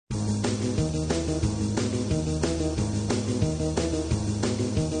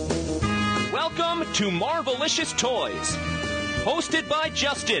to Marvelicious Toys. Hosted by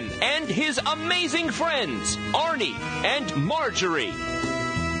Justin and his amazing friends, Arnie and Marjorie.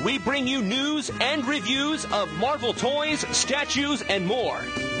 We bring you news and reviews of Marvel toys, statues, and more.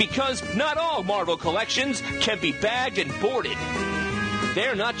 Because not all Marvel collections can be bagged and boarded.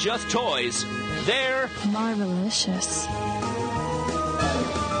 They're not just toys, they're Marvelicious.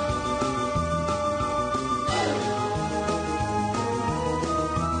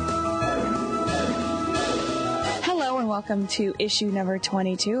 Hello and welcome to issue number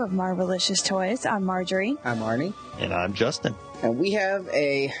 22 of Marvelicious Toys. I'm Marjorie. I'm Arnie. And I'm Justin. And we have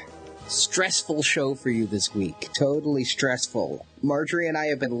a stressful show for you this week. Totally stressful. Marjorie and I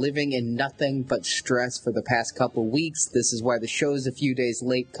have been living in nothing but stress for the past couple weeks. This is why the show's a few days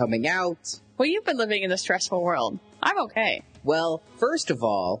late coming out. Well, you've been living in a stressful world. I'm okay. Well, first of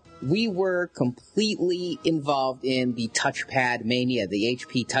all, we were completely involved in the touchpad mania, the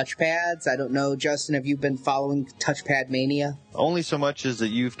HP touchpads. I don't know, Justin, have you been following touchpad mania? Only so much as that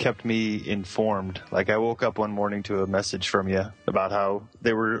you've kept me informed. Like, I woke up one morning to a message from you about how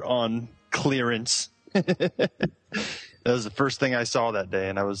they were on clearance. That was the first thing I saw that day,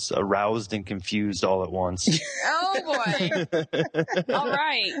 and I was aroused and confused all at once. Oh, boy. All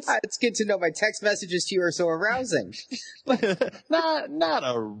right. It's good to know my text messages to you are so arousing. Not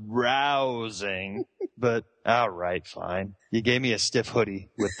arousing, but all right, fine. You gave me a stiff hoodie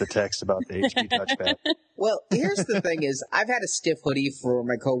with the text about the HP touchpad. Well, here's the thing is, I've had a stiff hoodie for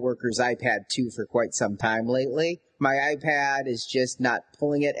my coworker's iPad 2 for quite some time lately. My iPad is just not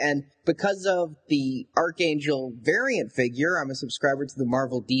pulling it, and because of the Archangel variant figure, I'm a subscriber to the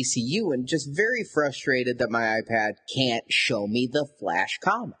Marvel DCU, and just very frustrated that my iPad can't show me the Flash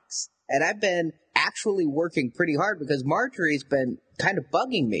comics. And I've been actually working pretty hard because Marjorie's been kind of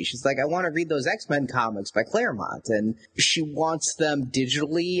bugging me. She's like, I want to read those X-Men comics by Claremont. And she wants them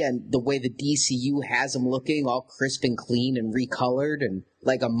digitally and the way the DCU has them looking all crisp and clean and recolored and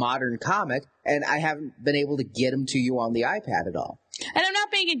like a modern comic. And I haven't been able to get them to you on the iPad at all. And I'm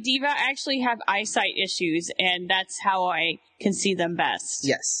not being a diva. I actually have eyesight issues, and that's how I can see them best.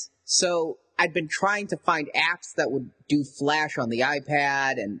 Yes. So I'd been trying to find apps that would do Flash on the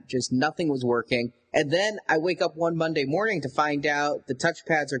iPad, and just nothing was working. And then I wake up one Monday morning to find out the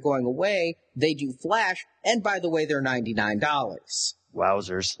touchpads are going away. They do Flash, and by the way, they're $99.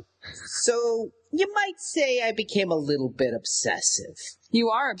 Wowzers. So you might say I became a little bit obsessive. You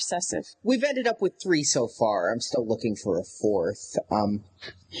are obsessive. We've ended up with 3 so far. I'm still looking for a 4th.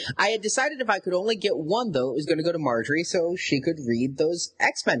 I had decided if I could only get one, though, it was going to go to Marjorie so she could read those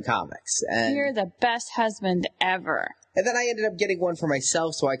X-Men comics. And You're the best husband ever. And then I ended up getting one for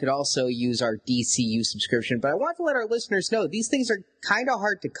myself so I could also use our DCU subscription. But I want to let our listeners know these things are kind of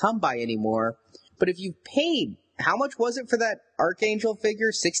hard to come by anymore. But if you've paid, how much was it for that Archangel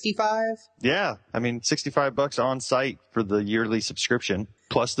figure? $65? Yeah, I mean, $65 on site for the yearly subscription,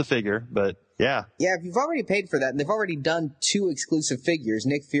 plus the figure, but yeah. Yeah, if you've already paid for that, and they've already done 2 exclusive figures,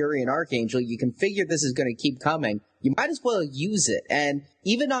 Nick Fury and Archangel, you can figure this is going to keep coming. You might as well use it. And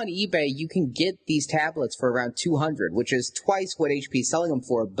even on eBay, you can get these tablets for around $200, which is twice what HP is selling them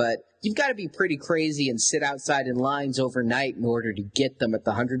for, but you've got to be pretty crazy and sit outside in lines overnight in order to get them at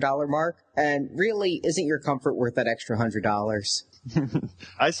the $100 mark. And really, isn't your comfort worth that extra $100?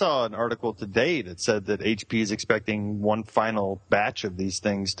 I saw an article today that said that HP is expecting one final batch of these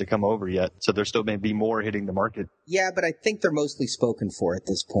things to come over yet, so there still may be more hitting the market. Yeah, but I think they're mostly spoken for at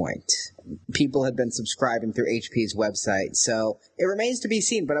this point. People have been subscribing through HP's website, so it remains to be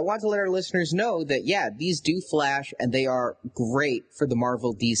seen. But I want to let our listeners know that, yeah, these do Flash, and they are great for the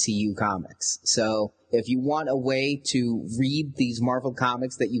Marvel DCU comics. So if you want a way to read these Marvel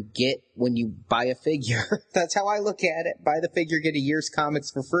comics that you get when you buy a figure, that's how I look at it. Buy the figure, get a year's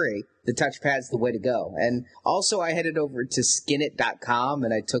comics for free. The touchpad's the way to go. And also I headed over to skinit.com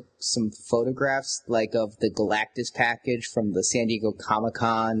and I took some photographs like of the Galactus package from the San Diego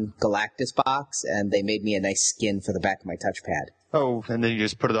Comic-Con Galactus box, and they made me a nice skin for the back of my touchpad. Oh, and then you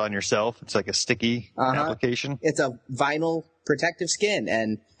just put it on yourself. It's like a sticky application. It's a vinyl protective skin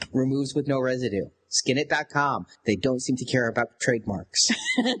and removes with no residue. Skinit.com. They don't seem to care about trademarks.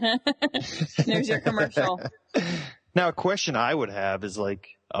 There's your commercial. Now, a question I would have is like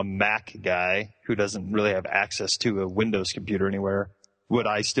a Mac guy who doesn't really have access to a Windows computer anywhere. Would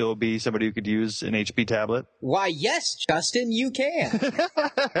I still be somebody who could use an HP tablet? Why, yes, Justin, you can.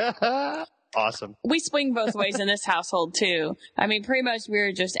 Awesome. We swing both ways in this household, too. I mean, pretty much we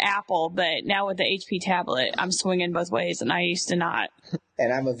were just Apple, but now with the HP tablet, I'm swinging both ways, and I used to not.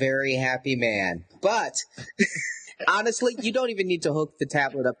 And I'm a very happy man. But honestly, you don't even need to hook the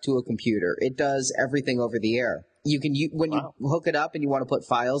tablet up to a computer. It does everything over the air. You can when you hook it up and you want to put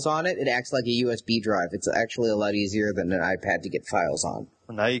files on it, it acts like a USB drive. It's actually a lot easier than an iPad to get files on.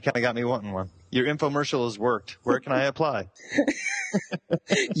 Well, now you kind of got me wanting one. Your infomercial has worked. Where can I apply?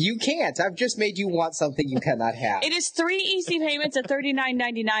 You can't. I've just made you want something you cannot have. It is 3 easy payments at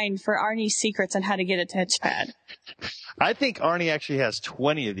 $39.99 for Arnie's secrets on how to get a touchpad. I think Arnie actually has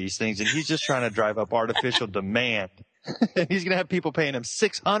 20 of these things, and he's just trying to drive up artificial demand. He's going to have people paying him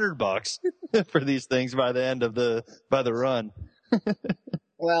 $600 for these things by the end of the run.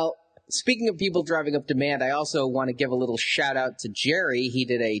 Well, speaking of people driving up demand, I also want to give a little shout out to Jerry. He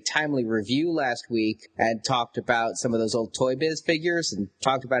did a timely review last week and talked about some of those old Toy Biz figures and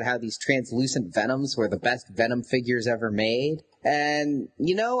talked about how these translucent Venoms were the best Venom figures ever made. And,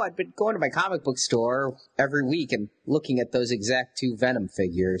 you know, I've been going to my comic book store every week and looking at those exact 2 Venom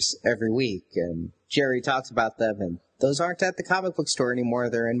figures every week. And Jerry talks about them, and those aren't at the comic book store anymore.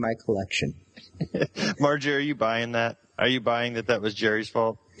 They're in my collection. Marjorie, are you buying that? Are you buying that was Jerry's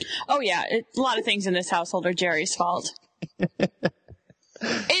fault? Oh, yeah. A lot of things in this household are Jerry's fault.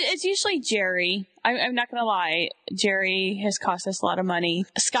 It's usually Jerry. I'm not going to lie. Jerry has cost us a lot of money.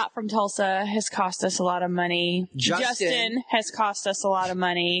 Scott from Tulsa has cost us a lot of money. Justin has cost us a lot of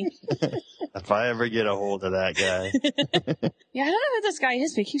money. If I ever get a hold of that guy. Yeah, I don't know who this guy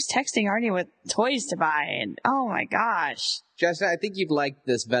is, but he keeps texting Arnie with toys to buy. And oh, my gosh. Justin, I think you'd like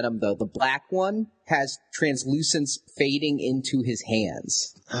this Venom, though. The black one has translucence fading into his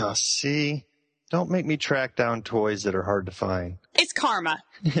hands. Oh, see? Don't make me track down toys that are hard to find. It's karma.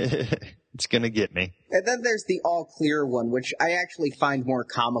 It's going to get me. And then there's the all-clear one, which I actually find more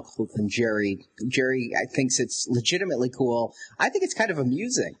comical than Jerry. Jerry, I thinks it's legitimately cool. I think it's kind of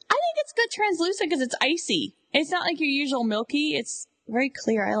amusing. I think it's good translucent because it's icy. It's not like your usual milky. It's very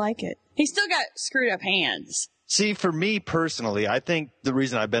clear. I like it. He's still got screwed up hands. See, for me personally, I think the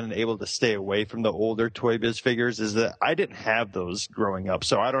reason I've been able to stay away from the older Toy Biz figures is that I didn't have those growing up.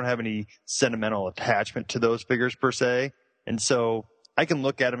 So I don't have any sentimental attachment to those figures per se. And so I can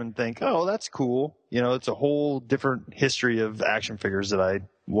look at them and think, oh, that's cool. You know, it's a whole different history of action figures that I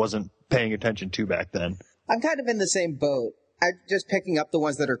wasn't paying attention to back then. I'm kind of in the same boat. I'm just picking up the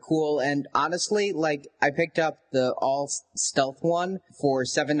ones that are cool, and honestly, like, I picked up the all-stealth one for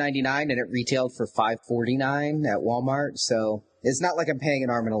 $7.99, and it retailed for $5.49 at Walmart, so it's not like I'm paying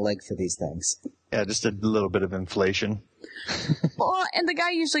an arm and a leg for these things. Yeah, just a little bit of inflation. Well, and the guy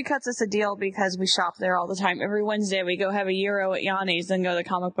usually cuts us a deal because we shop there all the time. Every Wednesday we go have a Euro at Yanni's, then go to the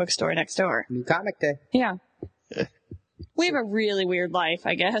comic book store next door. New Comic Day. Yeah. We have a really weird life,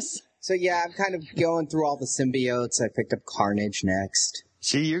 I guess. So yeah, I'm kind of going through all the symbiotes. I picked up Carnage next.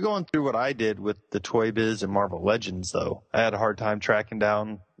 See, you're going through what I did with the Toy Biz and Marvel Legends, though. I had a hard time tracking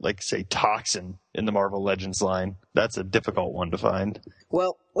down, like, say, Toxin in the Marvel Legends line. That's a difficult one to find.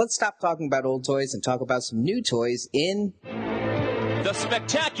 Well, let's stop talking about old toys and talk about some new toys in The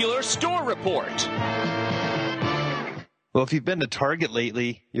Spectacular Store Report. Well, if you've been to Target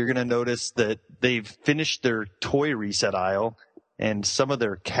lately, you're going to notice that they've finished their toy reset aisle, and some of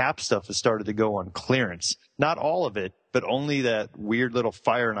their Cap stuff has started to go on clearance. Not all of it, but only that weird little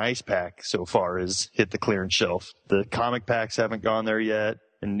Fire and Ice pack so far has hit the clearance shelf. The comic packs haven't gone there yet,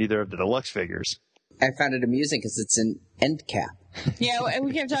 and neither have the deluxe figures. I found it amusing because it's an end cap. Yeah, and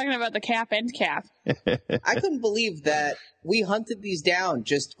we kept talking about the Cap end cap. I couldn't believe that we hunted these down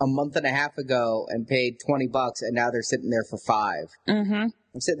just a month and a half ago and paid $20, and now they're sitting there for $5. Mm-hmm.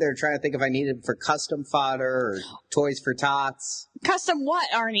 I'm sitting there trying to think if I needed them for custom fodder or toys for tots. Custom what,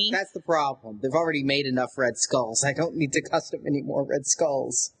 Arnie? That's the problem. They've already made enough Red Skulls. I don't need to custom any more Red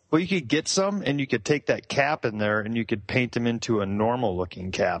Skulls. Well, you could get some, and you could take that cap in there, and you could paint them into a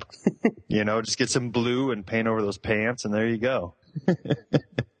normal-looking cap. You know, just get some blue and paint over those pants, and there you go.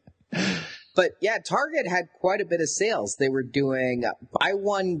 But yeah, Target had quite a bit of sales. They were doing buy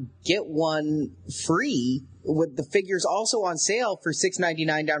one, get one free with the figures also on sale for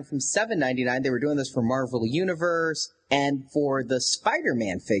 $6.99 down from $7.99. They were doing this for Marvel Universe and for the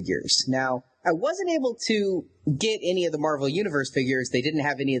Spider-Man figures. Now, I wasn't able to get any of the Marvel Universe figures. They didn't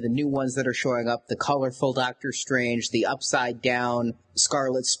have any of the new ones that are showing up. The colorful Doctor Strange, the upside down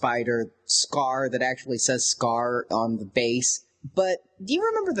Scarlet Spider, Scar that actually says Scar on the base. But do you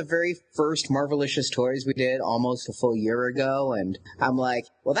remember the very first Marvelicious Toys we did almost a full year ago? And I'm like,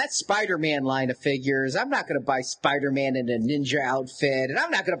 well, that Spider-Man line of figures, I'm not going to buy Spider-Man in a ninja outfit, and I'm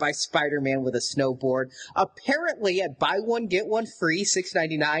not going to buy Spider-Man with a snowboard. Apparently, at buy one, get one free,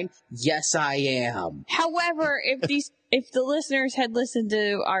 $6.99, yes, I am. However, if the listeners had listened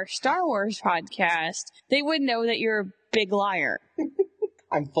to our Star Wars podcast, they would know that you're a big liar.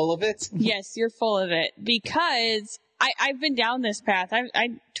 I'm full of it? Yes, you're full of it. Because I've been down this path. I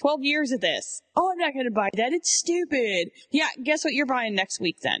 12 years of this. Oh, I'm not going to buy that. It's stupid. Yeah, guess what you're buying next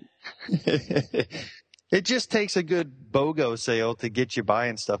week then? It just takes a good BOGO sale to get you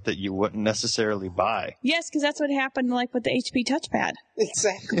buying stuff that you wouldn't necessarily buy. Yes, because that's what happened like with the HP touchpad.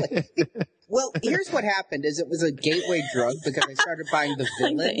 Exactly. Well, here's what happened is it was a gateway drug because I started buying the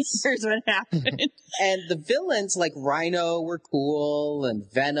villains. Here's what happened. And the villains like Rhino were cool and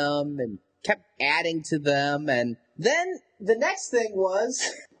Venom and kept adding to them. And then the next thing was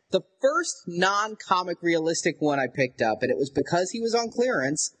the first non-comic realistic one I picked up, and it was because he was on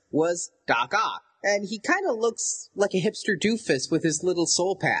clearance, was Doc Ock. And he kind of looks like a hipster doofus with his little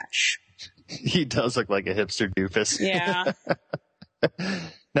soul patch. He does look like a hipster doofus. Yeah.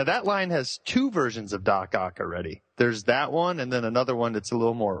 Now, that line has two versions of Doc Ock already. There's that one, and then another one that's a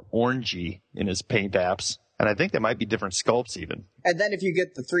little more orangey in his paint apps. And I think there might be different sculpts even. And then if you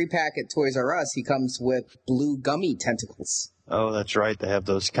get the 3-pack at Toys R Us, he comes with blue gummy tentacles. Oh, that's right. They have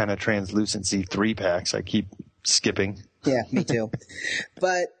those kind of translucency 3-packs I keep skipping. Yeah, me too.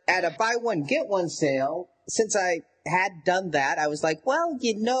 But at a buy one, get one sale, since I had done that, I was like, well,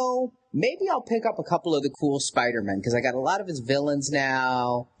 maybe I'll pick up a couple of the cool Spider-Men, because I got a lot of his villains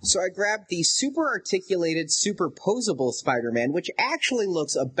now. So I grabbed the super articulated, superposable Spider-Man, which actually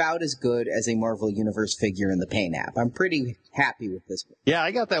looks about as good as a Marvel Universe figure in the Paint app. I'm pretty happy with this one. Yeah,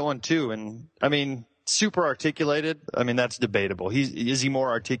 I got that one too. And I mean, super articulated, I mean, that's debatable. Is he more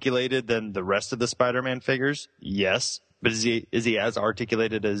articulated than the rest of the Spider-Man figures? Yes. But is he as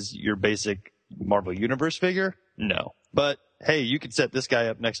articulated as your basic Marvel Universe figure? No. But hey, you could set this guy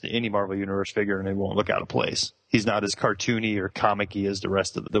up next to any Marvel Universe figure and it won't look out of place. He's not as cartoony or comic-y as the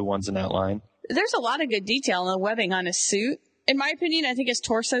rest of the ones in that line. There's a lot of good detail in the webbing on his suit. In my opinion, I think his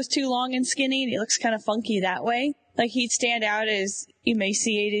torso's too long and skinny, and he looks kind of funky that way. Like, he'd stand out as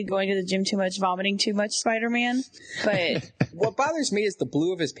emaciated, going to the gym too much, vomiting too much Spider-Man. But what bothers me is the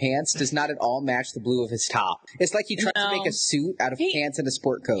blue of his pants does not at all match the blue of his top. It's like he tried to make a suit out of pants and a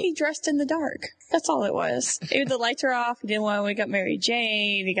sport coat. He dressed in the dark. That's all it was. The lights are off. He didn't want to wake up Mary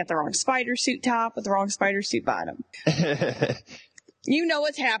Jane. He got the wrong spider suit top with the wrong spider suit bottom. You know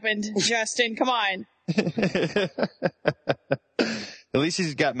what's happened, Justin. Come on. At least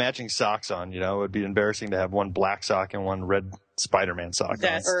he's got matching socks on, It would be embarrassing to have one black sock and one red Spider-Man sock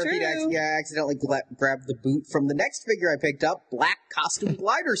That's on. Or if he'd accidentally grabbed the boot from the next figure I picked up, black costume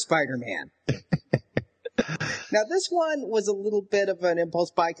glider Spider-Man. Now, this one was a little bit of an impulse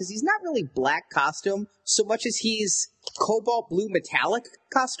buy because he's not really black costume so much as he's cobalt blue metallic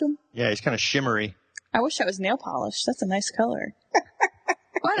costume. Yeah, he's kind of shimmery. I wish that was nail polish. That's a nice color.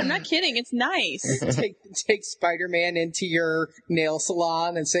 What? I'm not kidding. It's nice. Take Spider-Man into your nail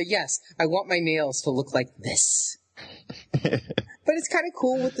salon and say, yes, I want my nails to look like this. But it's kind of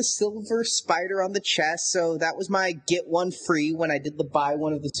cool with the silver spider on the chest, so that was my get one free when I did the buy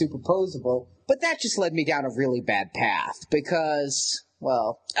one of the superposable. But that just led me down a really bad path because,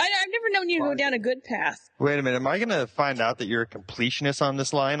 well... I've never known you to go down a good path. Wait a minute. Am I going to find out that you're a completionist on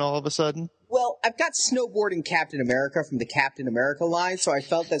this line all of a sudden? Well, I've got snowboarding Captain America from the Captain America line, so I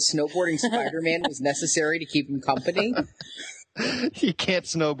felt that snowboarding Spider-Man was necessary to keep him company. You can't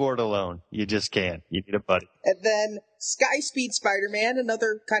snowboard alone. You just can't. You need a buddy. And then Sky Speed Spider-Man,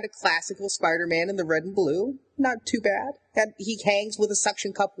 another kind of classical Spider-Man in the red and blue. Not too bad. And he hangs with a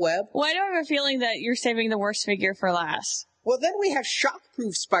suction cup web. Well, I don't have a feeling that you're saving the worst figure for last. Well, then we have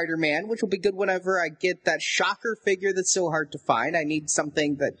Shockproof Spider-Man, which will be good whenever I get that Shocker figure that's so hard to find. I need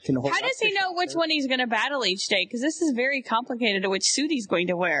something that can hold. How does he know which one he's going to battle each day? Because this is very complicated to which suit he's going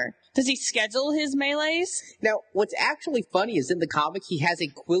to wear. Does he schedule his melees? Now, what's actually funny is in the comic, he has a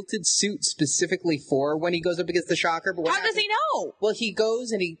quilted suit specifically for when he goes up against the Shocker. But how does he know? Well, he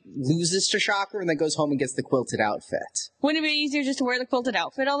goes and he loses to Shocker and then goes home and gets the quilted outfit. Wouldn't it be easier just to wear the quilted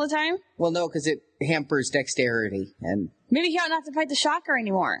outfit all the time? Well, no, because it hampers dexterity. And maybe he ought not to fight the Shocker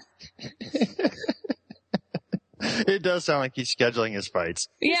anymore. It does sound like he's scheduling his fights.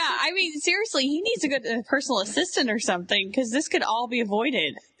 Yeah, I mean, seriously, he needs a good personal assistant or something, because this could all be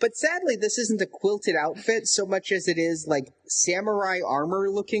avoided. But sadly, this isn't a quilted outfit so much as it is like samurai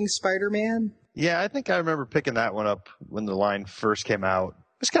armor-looking Spider-Man. Yeah, I think I remember picking that one up when the line first came out.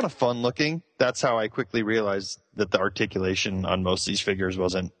 It's kind of fun looking. That's how I quickly realized that the articulation on most of these figures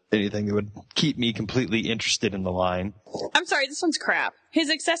wasn't anything that would keep me completely interested in the line. I'm sorry, this one's crap.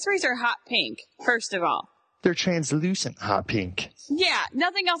 His accessories are hot pink, first of all. They're translucent hot pink. Yeah,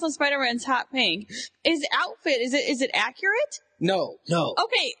 nothing else on Spider-Man's hot pink. His outfit, is it accurate? No.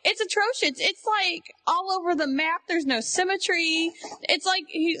 Okay, it's atrocious. It's like all over the map. There's no symmetry. It's like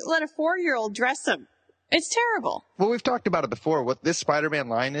he let a 4-year-old dress him. It's terrible. Well, we've talked about it before. What this Spider-Man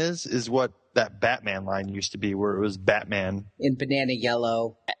line is what that Batman line used to be, where it was Batman. In banana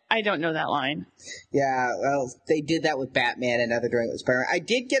yellow. I don't know that line. Yeah, well, they did that with Batman, and now they're doing it with Spider-Man. I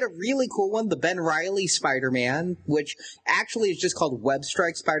did get a really cool one, the Ben Reilly Spider-Man, which actually is just called Web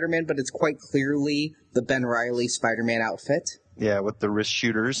Strike Spider-Man, but it's quite clearly the Ben Reilly Spider-Man outfit. Yeah, with the wrist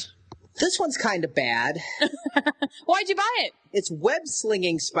shooters. This one's kind of bad. Why'd you buy it? It's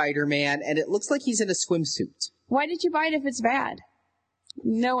web-slinging Spider-Man, and it looks like he's in a swimsuit. Why did you buy it if it's bad?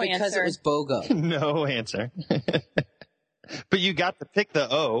 No answer. Because it was BOGO. No answer. But you got to pick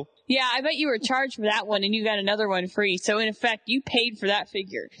the O. Yeah, I bet you were charged for that one and you got another one free. So in effect, you paid for that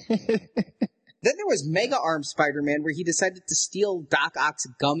figure. Then there was Mega Arm Spider-Man, where he decided to steal Doc Ock's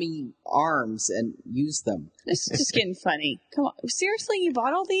gummy arms and use them. This is just getting funny. Come on. Seriously, you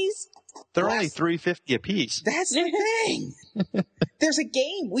bought all these? They're only $3.50 a piece. That's the thing. There's a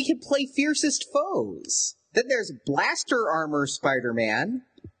game. We could play Fiercest Foes. Then there's Blaster Armor Spider-Man.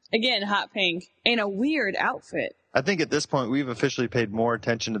 Again, hot pink. In a weird outfit. I think at this point we've officially paid more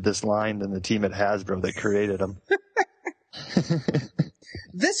attention to this line than the team at Hasbro that created them.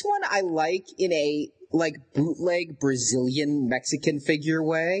 This one I like in a bootleg Brazilian Mexican figure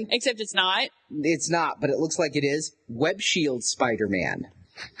way. Except it's not. It's not, but it looks like it is. Web Shield Spider-Man.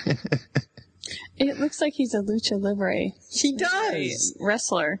 It looks like he's a lucha libre. He does.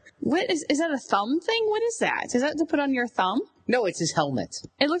 Wrestler. What is that a thumb thing? What is that? Is that to put on your thumb? No, it's his helmet.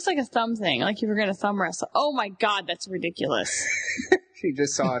 It looks like a thumb thing, like you were going to thumb wrestle. Oh my god, that's ridiculous. She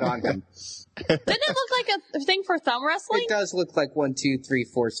just saw it on him. Doesn't it look like a thing for thumb wrestling? It does look like 1, 2, 3,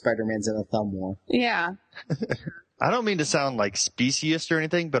 4 Spider-Mans in a thumb war. Yeah. I don't mean to sound like speciest or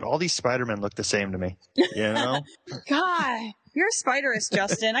anything, but all these Spider-Men look the same to me. You know? God, you're a spiderist,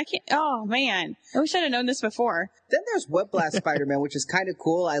 Justin. I can't. Oh man, I wish I'd have known this before. Then there's Web Blast Spider-Man, which is kind of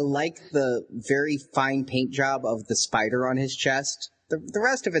cool. I like the very fine paint job of the spider on his chest. The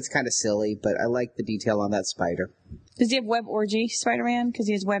rest of it's kind of silly, but I like the detail on that spider. Does he have web orgy Spider-Man? Because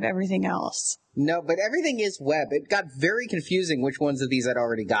he has web everything else. No, but everything is web. It got very confusing which ones of these I'd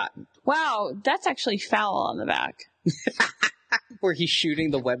already gotten. Wow, that's actually foul on the back. Where he's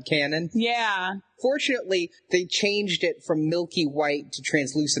shooting the web cannon. Yeah. Fortunately, they changed it from milky white to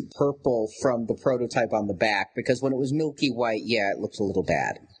translucent purple from the prototype on the back, because when it was milky white, yeah, it looked a little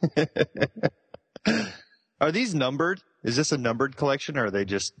bad. Are these numbered? Is this a numbered collection, or are they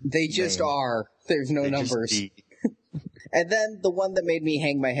just... They just named? are. There's no numbers. And then the one that made me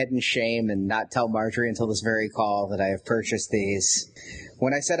hang my head in shame and not tell Marjorie until this very call that I have purchased these.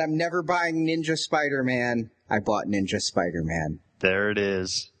 When I said I'm never buying Ninja Spider-Man, I bought Ninja Spider-Man. There it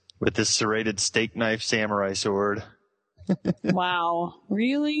is, with this serrated steak knife samurai sword. Wow.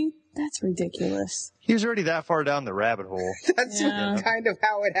 Really? That's ridiculous. He was already that far down the rabbit hole. That's Yeah. kind of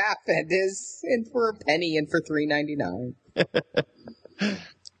how it happened, is in for a penny and for $3.99.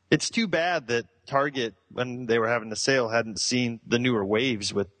 It's too bad that Target, when they were having the sale, hadn't seen the newer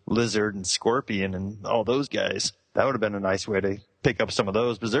waves with Lizard and Scorpion and all those guys. That would have been a nice way to pick up some of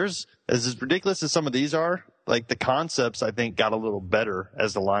those. But there's, as ridiculous as some of these are, like the concepts, I think, got a little better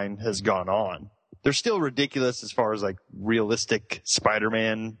as the line has gone on. They're still ridiculous as far as like realistic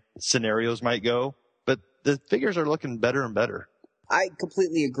Spider-Man scenarios might go, but the figures are looking better and better. I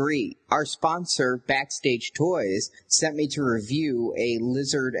completely agree. Our sponsor, Backstage Toys, sent me to review a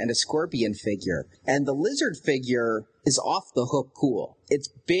Lizard and a Scorpion figure. And the Lizard figure is off the hook cool. It's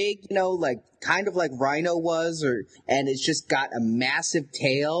big, like kind of like Rhino was, and it's just got a massive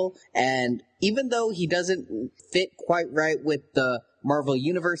tail. And even though he doesn't fit quite right with the Marvel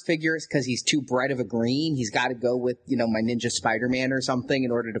Universe figures because he's too bright of a green, he's got to go with, my Ninja Spider-Man or something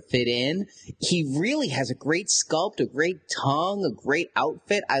in order to fit in. He really has a great sculpt, a great tongue, a great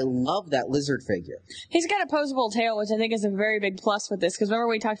outfit. I love that Lizard figure. He's got a posable tail, which I think is a very big plus with this, because remember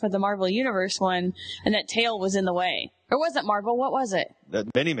we talked about the Marvel Universe one, and that tail was in the way. Or was it Marvel? What was it?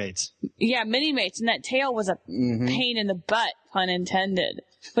 Mini-Mates. Yeah, Mini-Mates, and that tail was a pain in the butt, pun intended.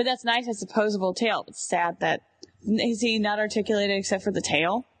 But that's nice as a posable tail. It's sad that... Is he not articulated except for the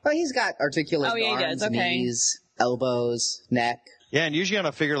tail? Well, he's got articulated arms, knees, elbows, neck. Yeah, and usually on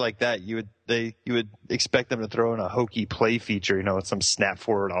a figure like that, you would expect them to throw in a hokey play feature, with some snap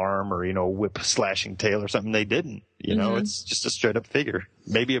forward arm or, whip slashing tail or something. They didn't. It's just a straight up figure.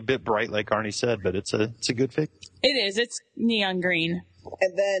 Maybe a bit bright, like Arnie said, but it's a good figure. It is. It's neon green.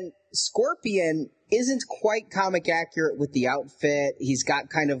 And then Scorpion isn't quite comic accurate with the outfit. He's got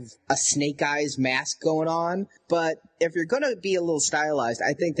kind of a Snake Eyes mask going on. But if you're going to be a little stylized,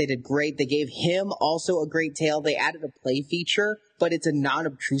 I think they did great. They gave him also a great tail. They added a play feature, but it's a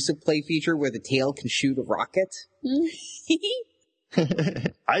non-obtrusive play feature where the tail can shoot a rocket.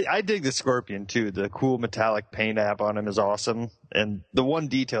 I dig the Scorpion too. The cool metallic paint app on him is awesome. And the one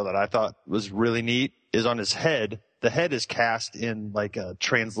detail that I thought was really neat is on his head. The head is cast in like a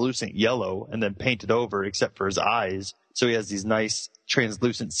translucent yellow and then painted over except for his eyes. So he has these nice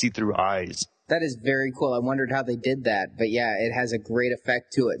translucent see-through eyes. That is very cool. I wondered how they did that. But yeah, it has a great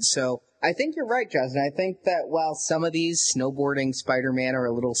effect to it. So I think you're right, Justin. I think that while some of these snowboarding Spider-Man are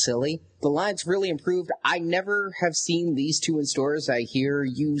a little silly, the line's really improved. I never have seen these two in stores. I hear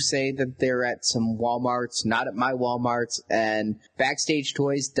you say that they're at some Walmarts, not at my Walmarts, and Backstage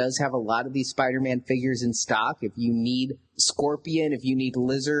Toys does have a lot of these Spider-Man figures in stock. If you need Scorpion, if you need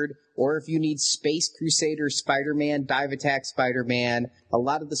Lizard, or if you need Space Crusader Spider-Man, Dive Attack Spider-Man, a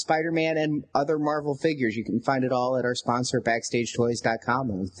lot of the Spider-Man and other Marvel figures, you can find it all at our sponsor, BackstageToys.com,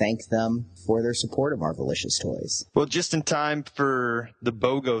 and we thank them for their support of Marvelicious Toys. Well, just in time for the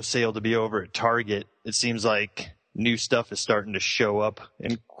BOGO sale to be over at Target, it seems like new stuff is starting to show up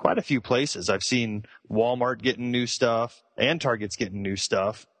in quite a few places. I've seen Walmart getting new stuff and Target's getting new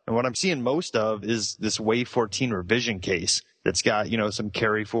stuff. And what I'm seeing most of is this Wave 14 revision case that's got, some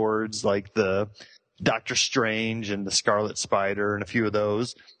carry forwards like the Doctor Strange and the Scarlet Spider and a few of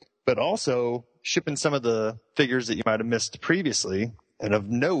those, but also shipping some of the figures that you might have missed previously. And of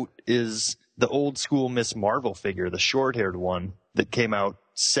note is the old school Miss Marvel figure, the short-haired one that came out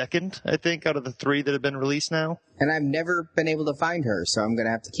second, I think, out of the 3 that have been released now. And I've never been able to find her, so I'm going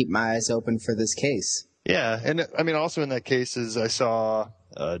to have to keep my eyes open for this case. Yeah, and I mean, also in that case is I saw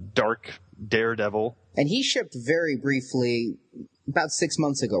Dark Daredevil. And he shipped very briefly about 6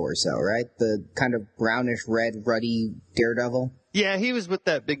 months ago or so, right? The kind of brownish red, ruddy Daredevil. Yeah, he was with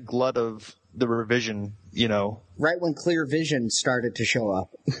that big glut of the revision, Right when Clear Vision started to show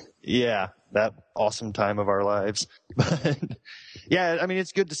up. Yeah, that awesome time of our lives. But yeah, I mean,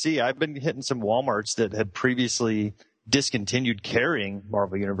 it's good to see. I've been hitting some Walmarts that had previously discontinued carrying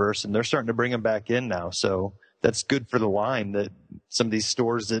Marvel Universe, and they're starting to bring them back in now. So that's good for the line, that some of these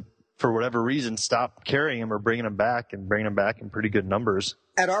stores that, for whatever reason, stopped carrying them are bringing them back and bringing them back in pretty good numbers.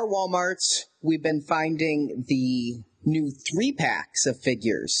 At our Walmarts, we've been finding the new 3-packs of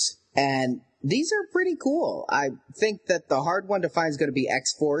figures, and these are pretty cool. I think that the hard one to find is going to be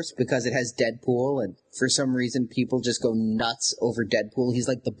X-Force because it has Deadpool, and for some reason people just go nuts over Deadpool. He's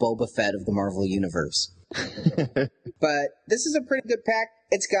like the Boba Fett of the Marvel Universe. But this is a pretty good pack.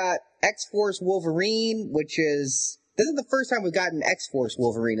 It's got X-Force Wolverine, which is... This is the first time we've gotten X-Force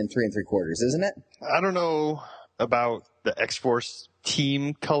Wolverine in 3 3/4, isn't it? I don't know about the X-Force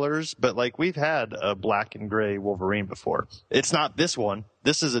team colors, but like we've had a black and gray Wolverine before. It's not this one.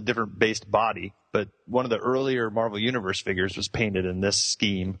 This is a different based body, but one of the earlier Marvel Universe figures was painted in this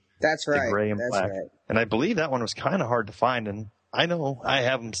scheme. That's right. The gray and That's black. right. And I believe that one was kind of hard to find, and I know I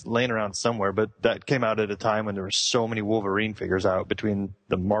have them laying around somewhere, but that came out at a time when there were so many Wolverine figures out between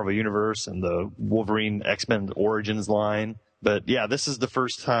the Marvel Universe and the Wolverine X-Men Origins line. But yeah, this is the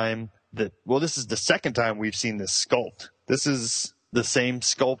first time this is the second time we've seen this sculpt. This is the same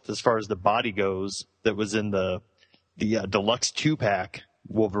sculpt as far as the body goes that was in the deluxe 2-pack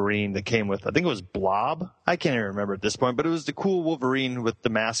Wolverine that came with, I think it was Blob. I can't even remember at this point, but it was the cool Wolverine with the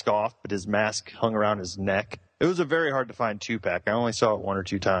mask off, but his mask hung around his neck. It was a very hard to find 2-pack. I only saw it 1 or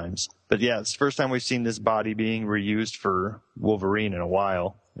 2 times. But yeah, it's the first time we've seen this body being reused for Wolverine in a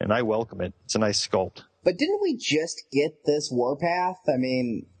while, and I welcome it. It's a nice sculpt. But didn't we just get this Warpath? I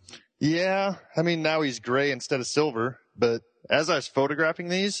mean... Yeah, I mean, now he's gray instead of silver, but as I was photographing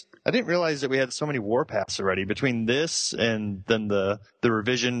these, I didn't realize that we had so many Warpaths already. Between this and then the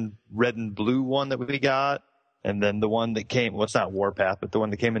revision red and blue one that we got, and then the one that came, well, it's not Warpath, but the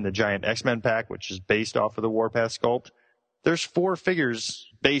one that came in the giant X-Men pack, which is based off of the Warpath sculpt. There's 4 figures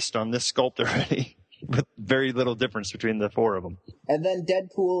based on this sculpt already, with very little difference between the 4 of them. And then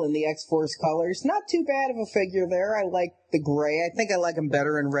Deadpool in the X-Force colors. Not too bad of a figure there. I like the gray. I think I like him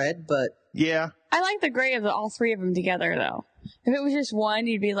better in red, but... Yeah. I like the gray of all 3 of them together, though. If it was just one,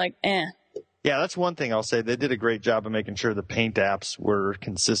 you'd be like, eh. Yeah, that's one thing I'll say. They did a great job of making sure the paint apps were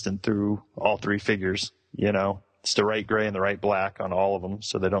consistent through all 3 figures. It's the right gray and the right black on all of them,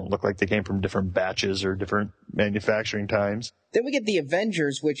 so they don't look like they came from different batches or different manufacturing times. Then we get the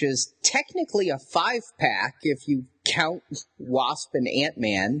Avengers, which is technically a 5-pack if you count Wasp and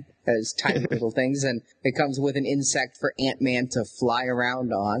Ant-Man as tiny little things, and it comes with an insect for Ant-Man to fly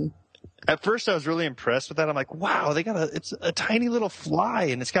around on. At first, I was really impressed with that. I'm like, wow, it's a tiny little fly,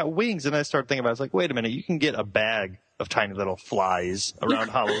 and it's got wings. And I started thinking about it. I was like, wait a minute, you can get a bag of tiny little flies around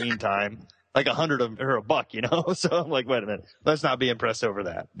Halloween time. Like 100 of them, or $1, So I'm like, wait a minute, let's not be impressed over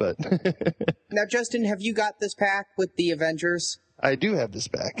that. But Now, Justin, have you got this pack with the Avengers? I do have this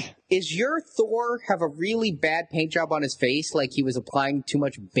back. Is your Thor have a really bad paint job on his face, like he was applying too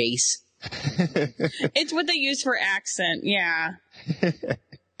much base? It's what they use for accent, yeah.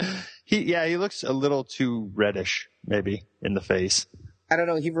 He looks a little too reddish, maybe, in the face. I don't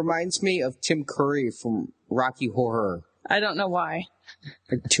know, he reminds me of Tim Curry from Rocky Horror. I don't know why.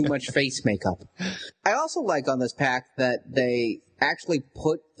 Like too much face makeup. I also like on this pack that they actually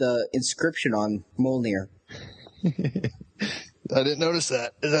put the inscription on Mjolnir. I didn't notice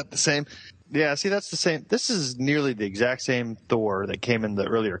that. Is that the same? Yeah, see, that's the same. This is nearly the exact same Thor that came in the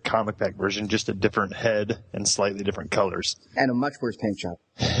earlier comic pack version, just a different head and slightly different colors. And a much worse paint job.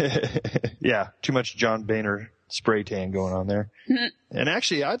 Yeah, too much John Boehner spray tan going on there. And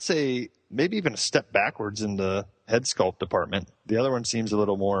actually, I'd say maybe even a step backwards in the head sculpt department. The other one seems a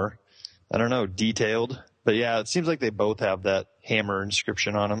little more, I don't know, detailed. But yeah, it seems like they both have that hammer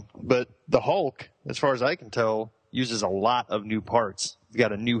inscription on them. But the Hulk, as far as I can tell, uses a lot of new parts. It's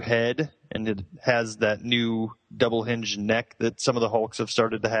got a new head, and it has that new double hinged neck that some of the Hulks have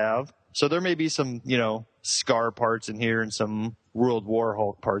started to have. So there may be some, Scar parts in here and some World War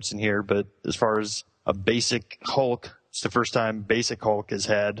Hulk parts in here. But as far as a basic Hulk, it's the first time basic Hulk has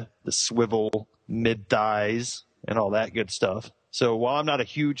had the swivel mid-thighs and all that good stuff. So while I'm not a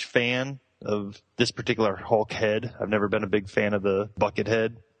huge fan of this particular Hulk head, I've never been a big fan of the bucket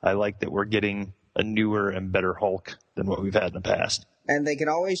head. I like that we're getting a newer and better Hulk than what we've had in the past. And they can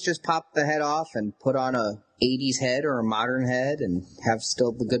always just pop the head off and put on a 80s head or a modern head and have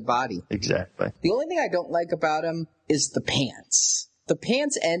still the good body. Exactly. The only thing I don't like about him is the pants. The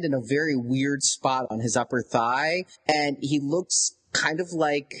pants end in a very weird spot on his upper thigh, and he looks kind of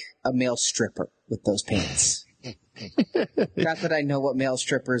like a male stripper with those pants. Not that I know what male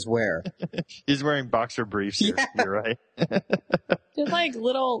strippers wear. He's wearing boxer briefs here. Yeah. You're right. They're like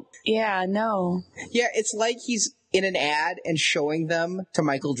little, no. Yeah, it's like he's in an ad and showing them to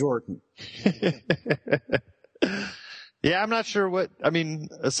Michael Jordan. Yeah, I'm not sure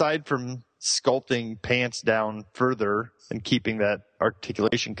aside from sculpting pants down further and keeping that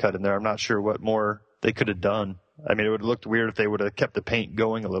articulation cut in there, I'm not sure what more they could have done. I mean, it would have looked weird if they would have kept the paint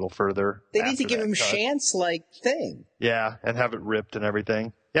going a little further. They need to give him Chance-like thing. Yeah, and have it ripped and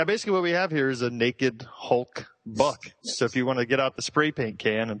everything. Yeah, basically what we have here is a naked Hulk buck. So if you want to get out the spray paint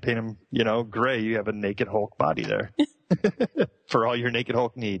can and paint him, gray, you have a naked Hulk body there. For all your naked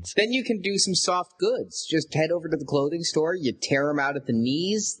Hulk needs. Then you can do some soft goods. Just head over to the clothing store, you tear them out at the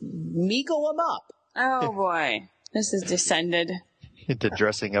knees, meagle them up. Oh boy, this is descended. Into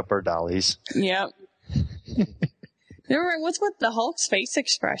dressing up our dollies. Yep. What's with the Hulk's face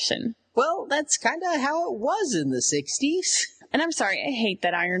expression? Well, that's kind of how it was in the 60s. And I'm sorry, I hate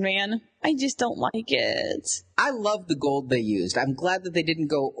that Iron Man. I just don't like it. I love the gold they used. I'm glad that they didn't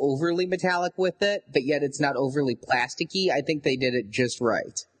go overly metallic with it, but yet it's not overly plasticky. I think they did it just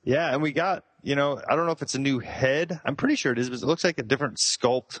right. Yeah, and we got, I don't know if it's a new head. I'm pretty sure it is, but it looks like a different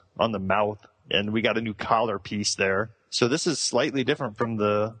sculpt on the mouth, and we got a new collar piece there. So this is slightly different from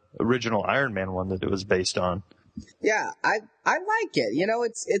the original Iron Man one that it was based on. Yeah, I like it.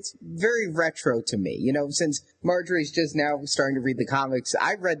 It's very retro to me. Since Marjorie's just now starting to read the comics,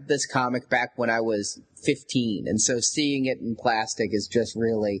 I read this comic back when I was 15, and so seeing it in plastic is just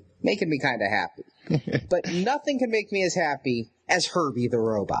really making me kind of happy. But nothing can make me as happy as Herbie the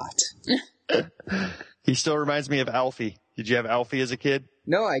robot. He still reminds me of Alfie. Did you have Alfie as a kid?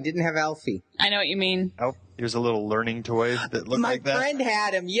 No, I didn't have Alfie. I know what you mean. Oh, he was a little learning toy that looked like that. My friend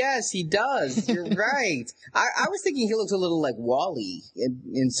had him. Yes, he does. You're right. I was thinking he looks a little like Wall-E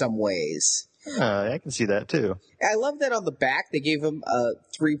in some ways. I can see that too. I love that on the back they gave him a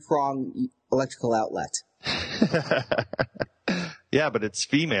 3-prong electrical outlet. Yeah, but it's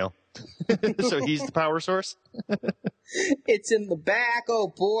female. So he's the power source? It's in the back. Oh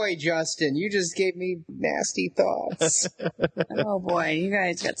boy, Justin, you just gave me nasty thoughts. Oh boy, you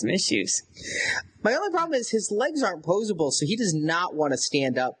guys got some issues. My only problem is his legs aren't posable, so he does not want to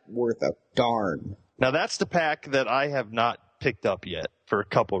stand up worth a darn. Now that's the pack that I have not picked up yet for a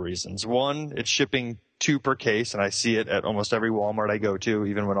couple reasons. One, it's shipping 2 per case, and I see it at almost every Walmart I go to,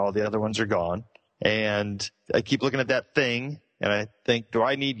 even when all the other ones are gone. And I keep looking at that thing, and I think, do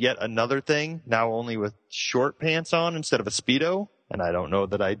I need yet another thing, now only with short pants on instead of a Speedo? And I don't know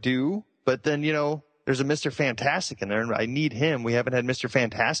that I do. But then, there's a Mr. Fantastic in there, and I need him. We haven't had Mr.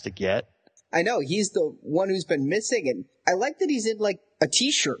 Fantastic yet. I know, he's the one who's been missing, and I like that he's in, a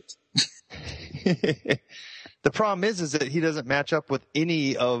T-shirt. The problem is that he doesn't match up with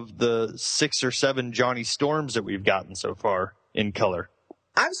any of the 6 or 7 Johnny Storms that we've gotten so far in color.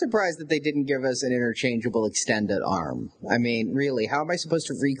 I'm surprised that they didn't give us an interchangeable extended arm. I mean, really, how am I supposed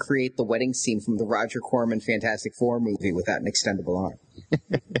to recreate the wedding scene from the Roger Corman Fantastic Four movie without an extendable arm?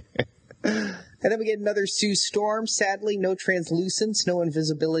 And then we get another Sue Storm. Sadly, no translucence, no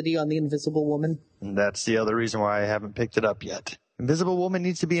invisibility on the Invisible Woman. And that's the other reason why I haven't picked it up yet. Invisible Woman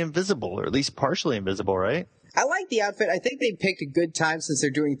needs to be invisible, or at least partially invisible, right? I like the outfit. I think they picked a good time since they're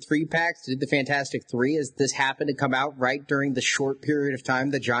doing 3-packs to do the Fantastic 3, as this happened to come out right during the short period of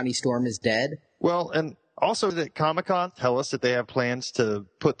time that Johnny Storm is dead. Well, and also that Comic-Con tell us that they have plans to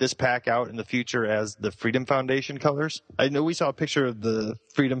put this pack out in the future as the Freedom Foundation colors. I know we saw a picture of the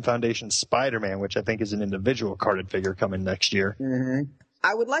Freedom Foundation Spider-Man, which I think is an individual carded figure coming next year. Mm-hmm.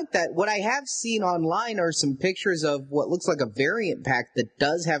 I would like that. What I have seen online are some pictures of what looks like a variant pack that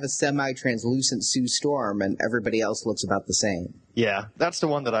does have a semi-translucent Sue Storm, and everybody else looks about the same. Yeah, that's the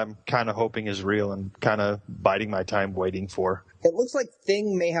one that I'm kind of hoping is real and kind of biding my time waiting for. It looks like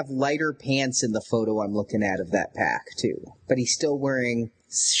Thing may have lighter pants in the photo I'm looking at of that pack, too. But he's still wearing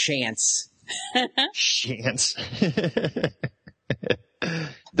shants. Shants.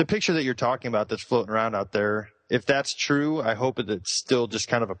 The picture that you're talking about that's floating around out there, if that's true, I hope that it's still just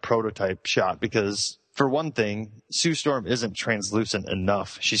kind of a prototype shot because, for one thing, Sue Storm isn't translucent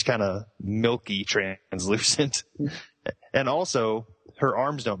enough. She's kind of milky translucent. And also, her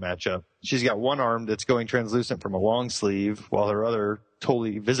arms don't match up. She's got one arm that's going translucent from a long sleeve, while her other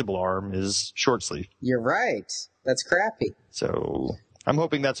totally visible arm is short sleeve. You're right. That's crappy. So I'm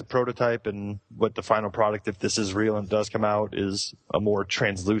hoping that's a prototype, and what the final product, if this is real and does come out, is a more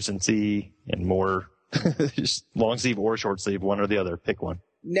translucency and more just long sleeve or short sleeve, one or the other. Pick one.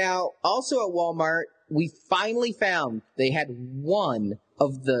 Now, also at Walmart, we finally found they had one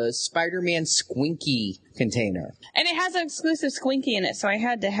of the Spider-Man Squinky container. And it has an exclusive Squinky in it, so I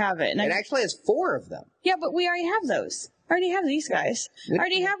had to have it. And It actually has 4 of them. Yeah, but we already have those. I already have these guys. I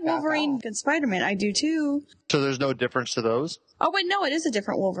already have Wolverine and Spider-Man. I do too. So there's no difference to those? Oh, wait, no, it is a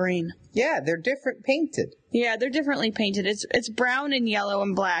different Wolverine. Yeah, they're different painted. Yeah, they're differently painted. It's brown and yellow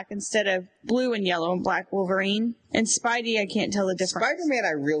and black instead of blue and yellow and black Wolverine. And Spidey, I can't tell the difference. Spider-Man,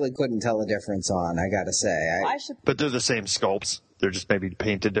 I really couldn't tell the difference on, I gotta say. But they're the same sculpts. They're just maybe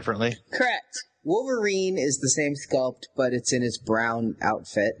painted differently? Correct. Wolverine is the same sculpt, but it's in his brown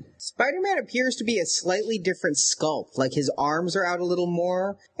outfit. Spider-Man appears to be a slightly different sculpt. Like, his arms are out a little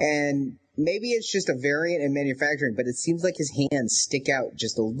more, and maybe it's just a variant in manufacturing, but it seems like his hands stick out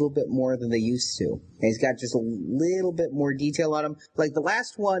just a little bit more than they used to. And he's got just a little bit more detail on him. Like, the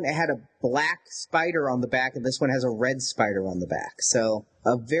last one, it had a black spider on the back, and this one has a red spider on the back. So,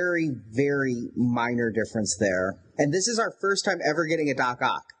 a very, very minor difference there. And this is our first time ever getting a Doc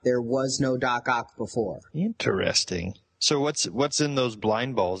Ock. There was no Doc Ock before. Interesting. So what's in those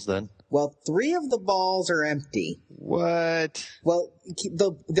blind balls then? Well, 3 of the balls are empty. What? Well,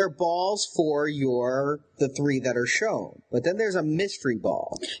 they're balls for the 3 that are shown. But then there's a mystery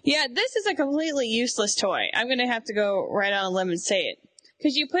ball. Yeah, this is a completely useless toy. I'm going to have to go right on a limb and say it.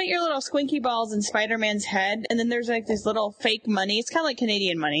 Because you put your little squinky balls in Spider-Man's head, and then there's like this little fake money. It's kind of like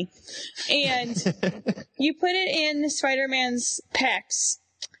Canadian money. And you put it in Spider-Man's pecs,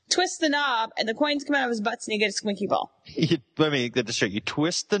 twist the knob, and the coins come out of his butts, and you get a squinky ball. Let me get this straight. You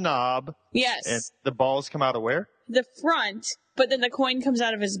twist the knob. Yes. And the balls come out of where? The front, but then the coin comes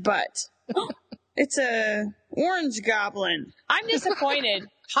out of his butt. It's a orange goblin. I'm disappointed.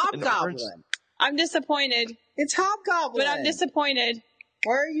 Hobgoblin. I'm disappointed. It's Hobgoblin. But I'm disappointed.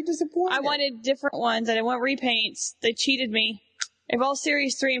 Why are you disappointed? I wanted different ones. I didn't want repaints. They cheated me. If all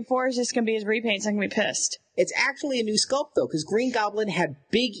Series 3 and 4 is just going to be his repaints, I'm going to be pissed. It's actually a new sculpt, though, because Green Goblin had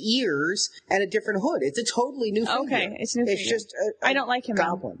big ears and a different hood. It's a totally new figure. Okay, it's new It's figure. just I don't like him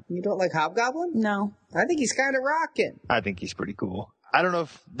now. Goblin. You don't like Hobgoblin? No. I think he's kind of rocking. I think he's pretty cool. I don't know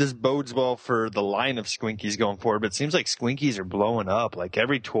if this bodes well for the line of Squinkies going forward, but it seems like Squinkies are blowing up. Like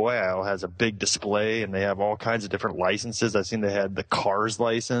every toy aisle has a big display and they have all kinds of different licenses. I've seen they had the Cars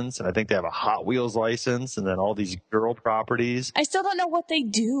license and I think they have a Hot Wheels license and then all these girl properties. I still don't know what they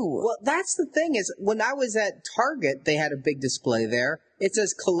do. Well, that's the thing is when I was at Target, they had a big display there. It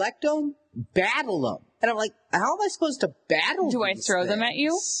says collect 'em, battle 'em. And I'm like, how am I supposed to battle Do I these throw them at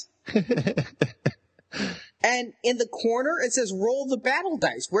you? And in the corner, it says roll the battle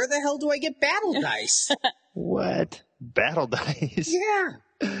dice. Where the hell do I get battle dice? What? Battle dice?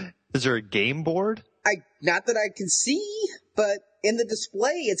 Yeah. Is there a game board? Not that I can see, but in the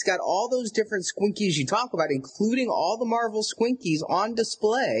display, it's got all those different Squinkies you talk about, including all the Marvel Squinkies on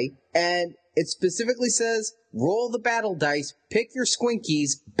display. And it specifically says, roll the battle dice, pick your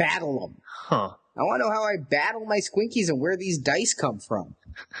Squinkies, battle them. Huh. I want to know how I battle my Squinkies and where these dice come from.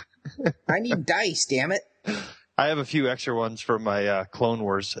 I need dice, damn it. I have a few extra ones from my Clone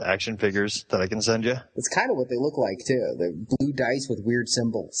Wars action figures that I can send you. It's kind of what they look like, too. They're blue dice with weird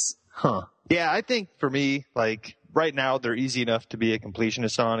symbols. Huh. Yeah, I think for me, like, right now they're easy enough to be a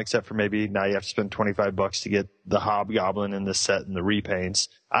completionist on, except for maybe now you have to spend $25 to get the Hobgoblin in the set and the repaints.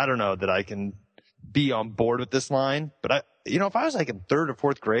 I don't know that I can be on board with this line, but if I was like in 3rd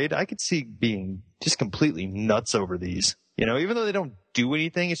or 4th grade, I could see being just completely nuts over these. Even though they don't do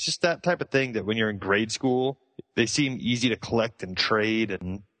anything, it's just that type of thing that when you're in grade school, they seem easy to collect and trade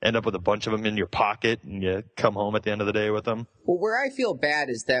and end up with a bunch of them in your pocket and you come home at the end of the day with them. Well, where I feel bad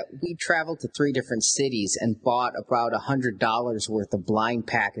is that we traveled to 3 different cities and bought about $100 worth of blind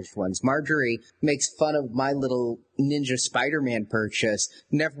packaged ones. Marjorie makes fun of my little Ninja Spider-Man purchase.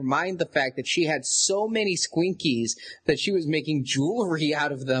 Never mind the fact that she had so many Squinkies that she was making jewelry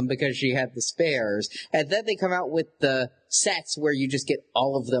out of them because she had the spares. And then they come out with the sets where you just get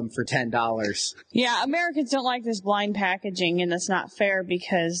all of them for $10. Yeah, Americans don't like this blind packaging, and that's not fair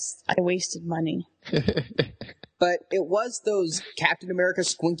because I wasted money. But it was those Captain America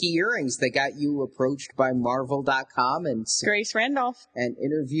Squinky earrings that got you approached by Marvel.com and Grace Randolph. And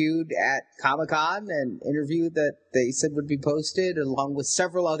interviewed at Comic-Con, and interviewed that they said would be posted, along with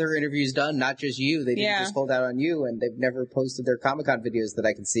several other interviews done, not just you. They didn't just hold out on you, and they've never posted their Comic-Con videos that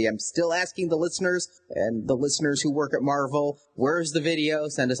I can see. I'm still asking the listeners, and the listeners who work at Marvel, where's the video?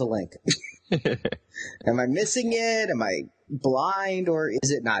 Send us a link. Am I missing it? Am I blind? Or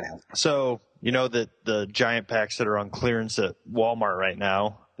is it not out? So, that the giant packs that are on clearance at Walmart right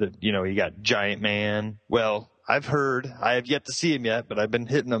now, that, you got Giant Man. Well, I've heard, I have yet to see him yet, but I've been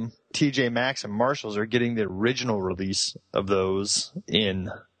hitting them. TJ Maxx and Marshalls are getting the original release of those in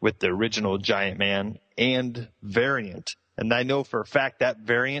with the original Giant Man and variant. And I know for a fact that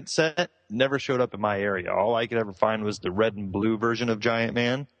variant set never showed up in my area. All I could ever find was the red and blue version of Giant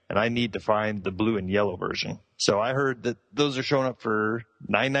Man, and I need to find the blue and yellow version. So I heard that those are showing up for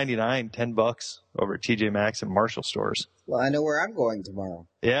 $9.99, $10 over at TJ Maxx and Marshall stores. Well, I know where I'm going tomorrow.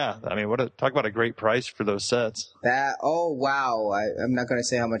 Yeah, I mean, talk about a great price for those sets. Oh, wow. I'm not going to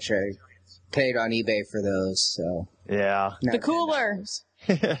say how much I paid on eBay for those, so. Yeah. The cooler.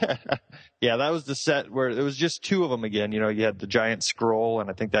 Yeah, that was the set where it was just 2 of them again. You had the giant scroll,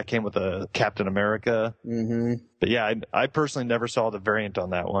 and I think that came with a Captain America. Mm-hmm. But yeah, I personally never saw the variant on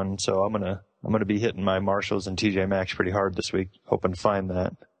that one, so I'm gonna be hitting my Marshalls and TJ Maxx pretty hard this week, hoping to find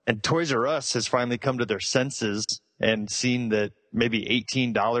that. And Toys R Us has finally come to their senses and seen that maybe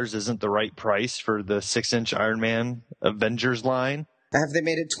 $18 isn't the right price for the 6-inch Iron Man Avengers line. Have they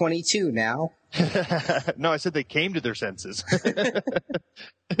made it 22 now? No, I said they came to their senses.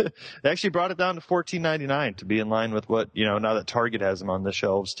 They actually brought it down to $14.99 to be in line with what, now that Target has them on the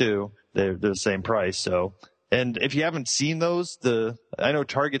shelves too. They're the same price. So, and if you haven't seen those, I know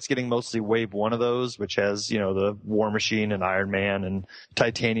Target's getting mostly Wave 1 of those, which has, the War Machine and Iron Man and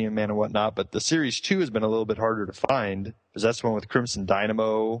Titanium Man and whatnot. But the Series 2 has been a little bit harder to find because that's the one with Crimson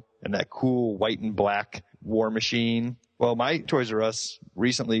Dynamo and that cool white and black War Machine. Well, my Toys R Us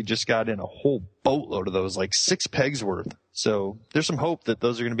recently just got in a whole boatload of those, like 6 pegs worth. So there's some hope that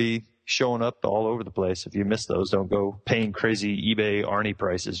those are going to be showing up all over the place. If you miss those, don't go paying crazy eBay Arnie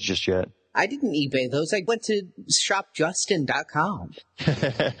prices just yet. I didn't eBay those. I went to shopjustin.com.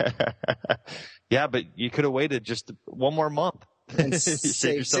 Yeah, but you could have waited just one more month. And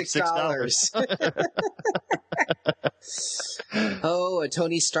save $6. Oh, a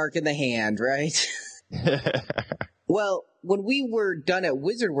Tony Stark in the hand, right? Well, when we were done at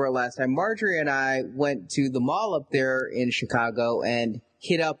Wizard World last time, Marjorie and I went to the mall up there in Chicago and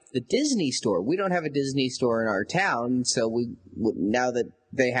hit up the Disney store. We don't have a Disney store in our town, so now that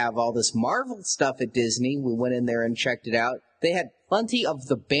they have all this Marvel stuff at Disney, we went in there and checked it out. They had plenty of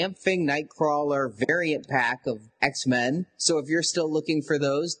the Bamfing Nightcrawler variant pack of X-Men. So if you're still looking for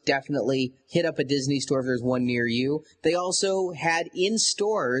those, definitely hit up a Disney store if there's one near you. They also had in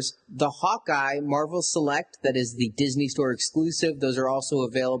stores the Hawkeye Marvel Select, that is the Disney Store exclusive. Those are also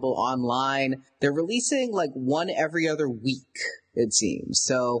available online. They're releasing like one every other week, it seems.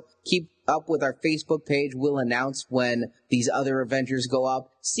 So keep up with our Facebook page. We'll announce when these other Avengers go up.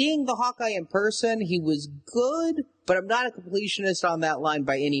 Seeing the Hawkeye in person, he was good, but I'm not a completionist on that line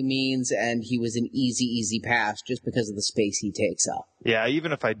by any means, and he was an easy pass just because of the space he takes up. Yeah,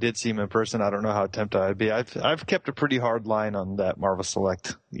 even if I did see him in person, I don't know how tempted I'd be. I've kept a pretty hard line on that Marvel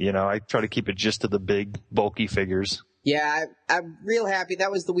Select. I try to keep it just to the big, bulky figures. Yeah, I'm real happy.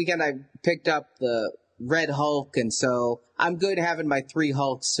 That was the weekend I picked up the Red Hulk, and so I'm good having my 3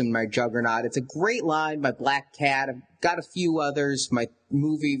 Hulks and my Juggernaut. It's a great line, my Black Cat. I've got a few others, my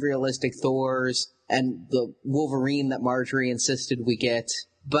movie realistic Thors, and the Wolverine that Marjorie insisted we get.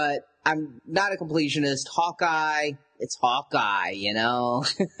 But I'm not a completionist. Hawkeye, it's Hawkeye, you know?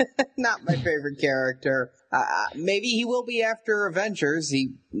 Not my favorite character. Maybe he will be after Avengers.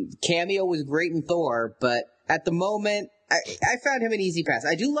 Cameo was great in Thor, but at the moment, I found him an easy pass.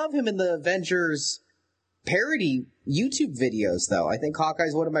 I do love him in the Avengers parody YouTube videos, though. I think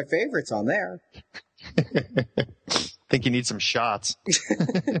Hawkeye's one of my favorites on there. Think you need some shots.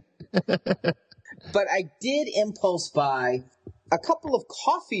 But I did impulse buy a couple of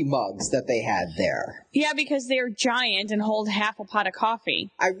coffee mugs that they had there. Yeah, because they're giant and hold half a pot of coffee.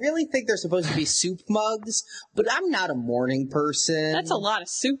 I really think they're supposed to be soup mugs, but I'm not a morning person. That's a lot of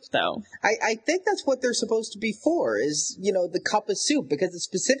soup, though. I think that's what they're supposed to be for, is, you know, the cup of soup, because it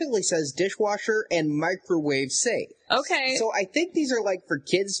specifically says dishwasher and microwave safe. Okay. So I think these are like for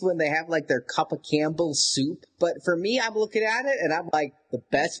kids when they have like their cup of Campbell's soup. But for me, I'm looking at it and I'm like, the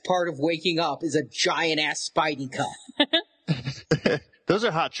best part of waking up is a giant ass Spidey cup. Those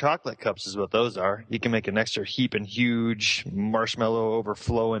are hot chocolate cups is what those are. You can make an extra heaping huge marshmallow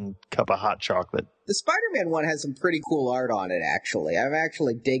overflowing cup of hot chocolate. The Spider-Man one has some pretty cool art on it, actually. I'm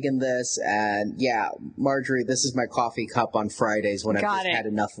actually digging this, and yeah, Marjorie, this is my coffee cup on Fridays when I've just had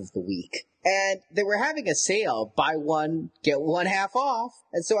enough of the week. And they were having a sale, buy one, get one half off.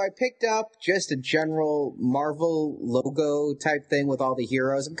 And so I picked up just a general Marvel logo type thing with all the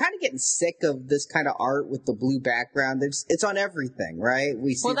heroes. I'm kind of getting sick of this kind of art with the blue background. It's on everything, right?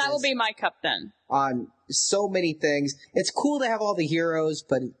 Well, that will be my cup then. On so many things. It's cool to have all the heroes,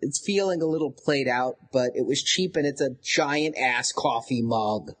 but it's feeling a little played out, but it was cheap and it's a giant ass coffee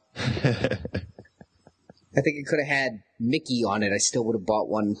mug. I think it could have had Mickey on it. I still would have bought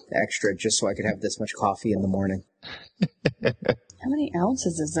one extra just so I could have this much coffee in the morning. How many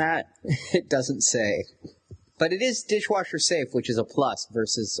ounces is that? It doesn't say. But it is dishwasher safe, which is a plus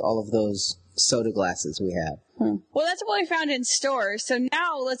versus all of those soda glasses we have. Well, that's what we found in stores. So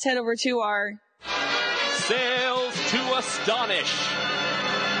now let's head over to our Sales to Astonish.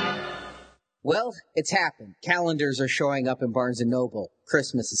 Well, it's happened. Calendars are showing up in Barnes & Noble.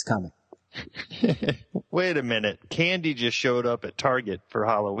 Christmas is coming. Wait a minute. Candy just showed up at Target for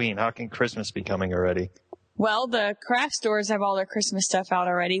Halloween. How can Christmas be coming already? Well, the craft stores have all their Christmas stuff out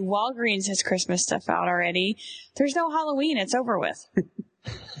already. Walgreens has Christmas stuff out already. There's no Halloween. It's over with.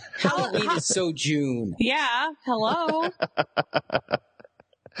 Halloween is so June. Yeah. Hello.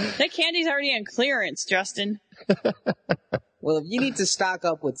 That candy's already on clearance, Justin. Well, if you need to stock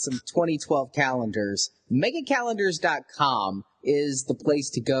up with some 2012 calendars, megacalendars.com is the place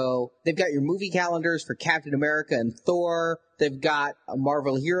to go. They've got your movie calendars for Captain America and Thor. They've got a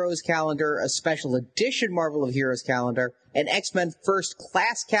Marvel Heroes calendar, a special edition Marvel of Heroes calendar, an X-Men First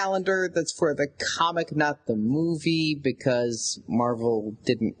Class calendar that's for the comic, not the movie, because Marvel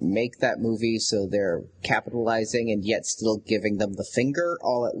didn't make that movie, so they're capitalizing and yet still giving them the finger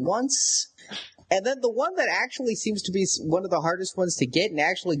all at once. And then the one that actually seems to be one of the hardest ones to get and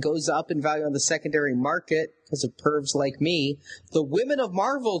actually goes up in value on the secondary market because of pervs like me, the Women of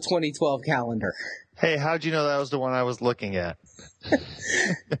Marvel 2012 calendar. Hey, how'd you know that was the one I was looking at?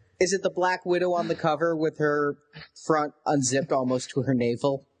 Is it the Black Widow on the cover with her front unzipped almost to her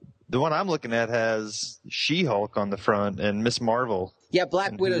navel? The one I'm looking at has She-Hulk on the front and Miss Marvel. Yeah,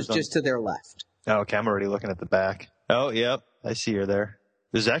 Black Widow's just to their left. Oh, okay, I'm already looking at the back. Oh, yep, I see her there.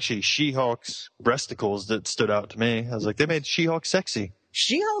 There's actually She-Hulk's breasticles that stood out to me. I was like, they made She-Hulk sexy.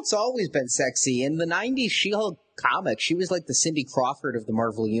 She-Hulk's always been sexy. In the 90s She-Hulk comic, she was like the Cindy Crawford of the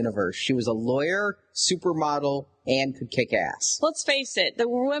Marvel Universe. She was a lawyer, supermodel, and could kick ass. Let's face it, the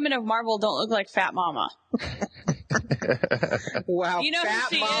women of Marvel don't look like Fat Mama. Wow, you know Fat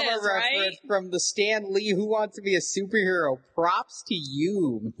who she Mama is, reference right? from the Stan Lee Who Wants to Be a Superhero. Props to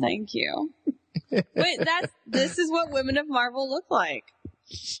you. Thank you. Wait, this is what women of Marvel look like.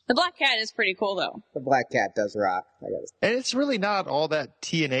 The Black Cat is pretty cool, though. The Black Cat does rock. And it's really not all that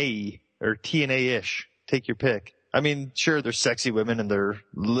TNA or TNA-ish. Take your pick. I mean, sure, they're sexy women and they're a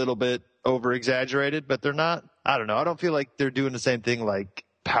little bit over-exaggerated, but they're not, I don't know. I don't feel like they're doing the same thing like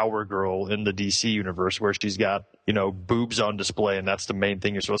Power Girl in the DC universe where she's got, you know, boobs on display and that's the main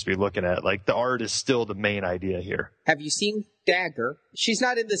thing you're supposed to be looking at. Like, the art is still the main idea here. Have you seen Dagger? She's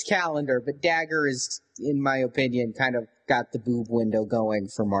not in this calendar, but Dagger is, in my opinion, kind of got the boob window going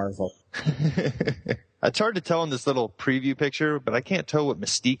for Marvel. It's hard to tell in this little preview picture, but I can't tell what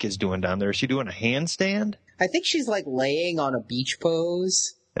Mystique is doing down there. Is she doing a handstand? I think she's like laying on a beach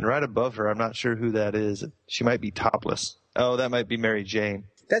pose. And right above her, I'm not sure who that is. She might be topless. Oh, that might be Mary Jane.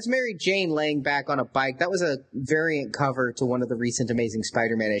 That's Mary Jane laying back on a bike. That was a variant cover to one of the recent Amazing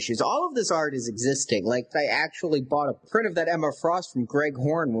Spider-Man issues. All of this art is existing. Like, I actually bought a print of that Emma Frost from Greg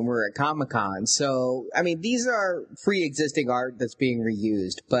Horn when we were at Comic-Con. So, I mean, these are pre-existing art that's being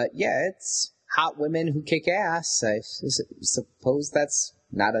reused. But, yeah, it's hot women who kick ass. I suppose that's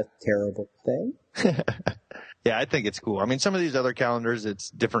not a terrible thing. Yeah, I think it's cool. I mean, some of these other calendars,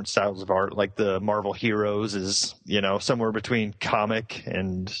 it's different styles of art. Like the Marvel Heroes is, somewhere between comic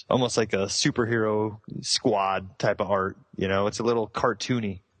and almost like a superhero squad type of art. It's a little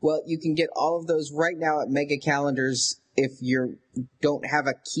cartoony. Well, you can get all of those right now at Mega Calendars if you don't have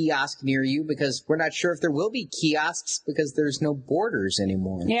a kiosk near you, because we're not sure if there will be kiosks because there's no borders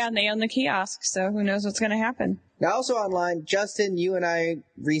anymore. Yeah, and they own the kiosk, so who knows what's going to happen. Now, also online, Justin, you and I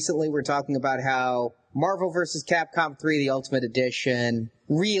recently were talking about how Marvel vs. Capcom 3, the Ultimate Edition,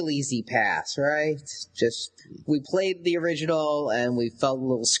 real easy pass, right? Just, we played the original and we felt a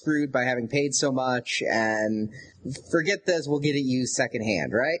little screwed by having paid so much, and forget this, we'll get it used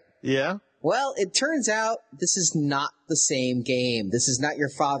secondhand, right? Yeah. Well, it turns out this is not the same game. This is not your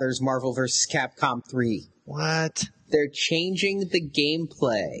father's Marvel vs. Capcom 3. What? They're changing the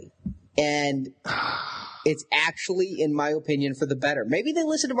gameplay, and it's actually, in my opinion, for the better. Maybe they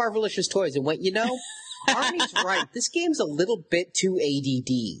listened to Marvelicious Toys and went, Arnie's right. This game's a little bit too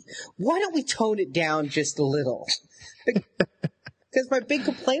ADD. Why don't we tone it down just a little? Because my big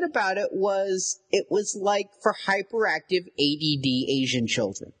complaint about it was like for hyperactive ADD Asian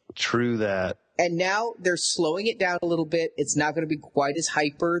children. True that. And now they're slowing it down a little bit. It's not going to be quite as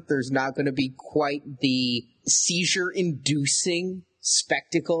hyper. There's not going to be quite the seizure-inducing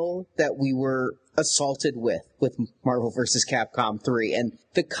spectacle that we were assaulted with Marvel vs. Capcom 3. And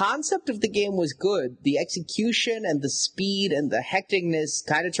the concept of the game was good. The execution and the speed and the hecticness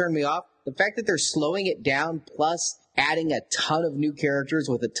kind of turned me off. The fact that they're slowing it down plus adding a ton of new characters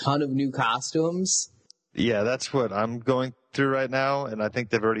with a ton of new costumes. Yeah, that's what I'm going through right now, and I think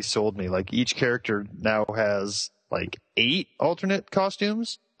they've already sold me. Like, each character now has, 8 alternate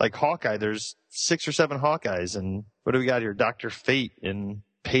costumes. Like Hawkeye, there's 6 or 7 Hawkeyes, and what do we got here? Dr. Fate in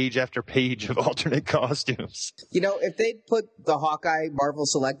page after page of alternate costumes. If they'd put the Hawkeye Marvel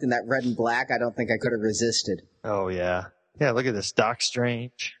Select in that red and black, I don't think I could have resisted. Oh, yeah. Yeah, look at this. Doc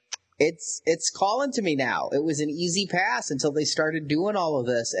Strange. It's calling to me now. It was an easy pass until they started doing all of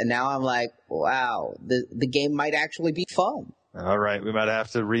this, and now I'm like, wow, the game might actually be fun. All right, we might have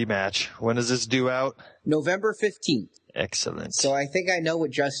to rematch. When does this due out? November 15th. Excellent. So I think I know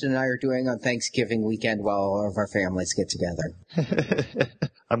what Justin and I are doing on Thanksgiving weekend while all of our families get together.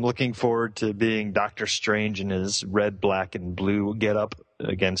 I'm looking forward to being Doctor Strange in his red, black, and blue getup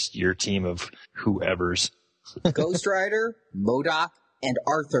against your team of whoever's. Ghost Rider, MODOK, and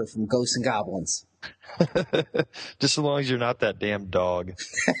Arthur from Ghosts and Goblins. Just so long as you're not that damn dog.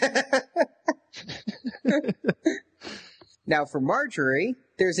 Now, for Marjorie,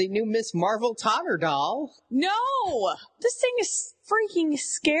 there's a new Miss Marvel Tonner doll. No! This thing is freaking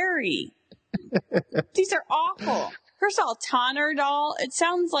scary. These are awful. First of all, Tonner doll, it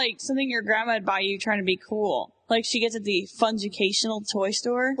sounds like something your grandma would buy you trying to be cool. Like she gets at the Funducational toy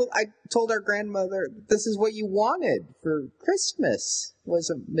store. Well, I told our grandmother this is what you wanted for Christmas, was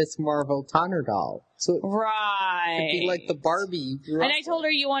a Miss Marvel Tonner doll. So it right. could be like the Barbie you grew And up I told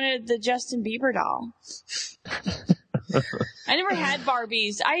her you wanted the Justin Bieber doll. I never had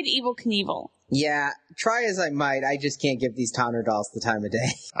Barbies. I had Evel Knievel. Yeah, try as I might, I just can't give these Tonner dolls the time of day.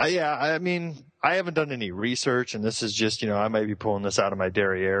 I mean, I haven't done any research, and this is just, I might be pulling this out of my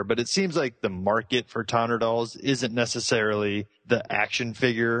derriere, but it seems like the market for Tonner dolls isn't necessarily the action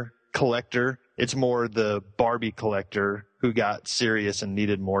figure collector. It's more the Barbie collector who got serious and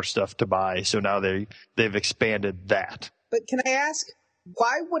needed more stuff to buy. So now they've expanded that. But can I ask,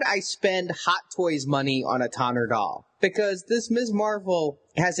 why would I spend Hot Toys money on a Tonner doll? Because this Ms. Marvel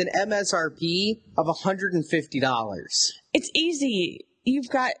has an MSRP of $150. It's easy. You've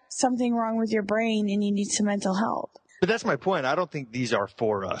got something wrong with your brain and you need some mental help. But that's my point. I don't think these are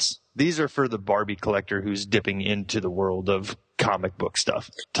for us. These are for the Barbie collector who's dipping into the world of comic book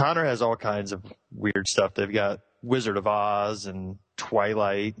stuff. Tonner has all kinds of weird stuff. They've got Wizard of Oz and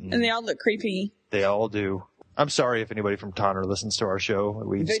Twilight. And they all look creepy. They all do. I'm sorry if anybody from Tonner listens to our show.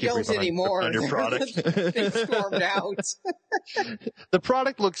 They don't anymore. On your product. They stormed out. The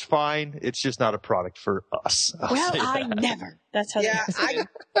product looks fine. It's just not a product for us. I never. That's how they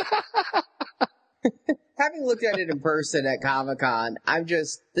Having looked at it in person at Comic-Con,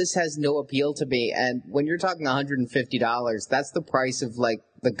 this has no appeal to me. And when you're talking $150, that's the price of like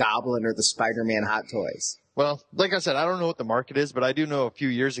the Goblin or the Spider-Man Hot Toys. Well, like I said, I don't know what the market is, but I do know a few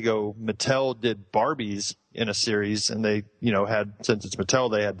years ago, Mattel did Barbies in a series, and they, had, since it's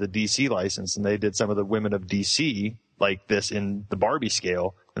Mattel, they had the DC license, and they did some of the Women of DC like this in the Barbie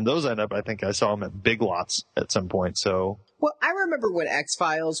scale. And those end up, I think I saw them at Big Lots at some point, so. Well, I remember when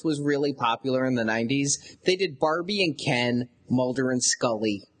X-Files was really popular in the 90s, they did Barbie and Ken, Mulder and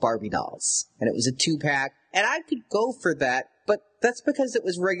Scully Barbie dolls. And it was a 2-pack, and I could go for that, but that's because it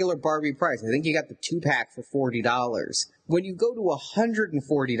was regular Barbie price. I think you got the 2-pack for $40. When you go to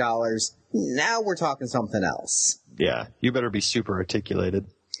 $140, now we're talking something else. Yeah, you better be super articulated.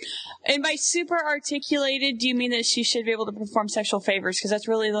 And by super articulated, do you mean that she should be able to perform sexual favors? Because that's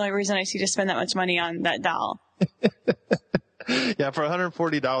really the only reason I see to spend that much money on that doll. Yeah, for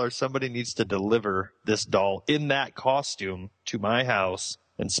 $140, somebody needs to deliver this doll in that costume to my house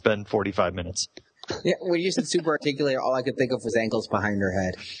and spend 45 minutes. Yeah, when you said super articulated, all I could think of was ankles behind her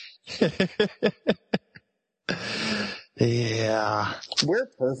head. Yeah. We're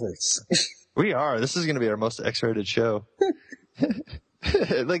perverts. We are. This is going to be our most X-rated show.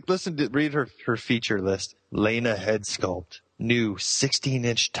 Read her feature list. Lena head sculpt. New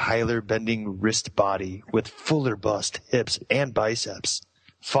 16-inch Tyler bending wrist body with fuller bust, hips, and biceps.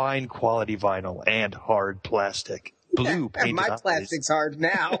 Fine quality vinyl and hard plastic. Blue painted My plastic's hard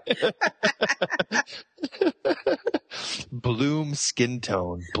now. Bloom skin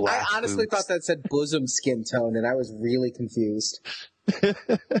tone. Black I honestly boots. thought that said bosom skin tone, and I was really confused.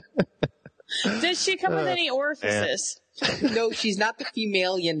 Does she come with any orifices? No, she's not the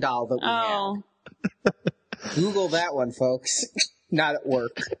female doll that we have. Google that one, folks. Not at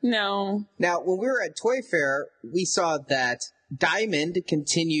work. No. Now, when we were at Toy Fair, we saw that Diamond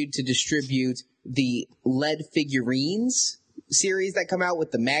continued to distribute the lead figurines series that come out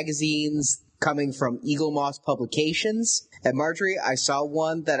with the magazines coming from Eagle Moss Publications. And Marjorie, I saw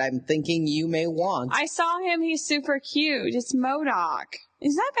one that I'm thinking you may want. I saw him. He's super cute. It's MODOK.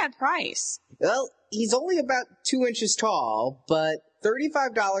 It's not a bad price. Well, he's only about 2 inches tall, but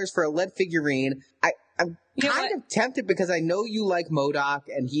 $35 for a lead figurine. I'm kind of tempted because I know you like MODOK,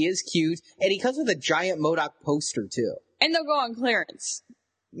 and he is cute, and he comes with a giant MODOK poster, too. And they'll go on clearance.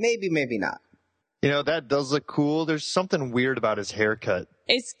 Maybe, maybe not. That does look cool. There's something weird about his haircut.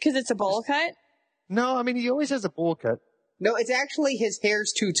 It's because it's a bowl cut? No, I mean, he always has a bowl cut. No, it's actually his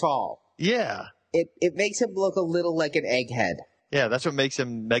hair's too tall. Yeah. It makes him look a little like an egghead. Yeah, that's what makes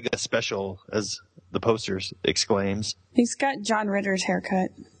him mega special, as the posters exclaims. He's got John Ritter's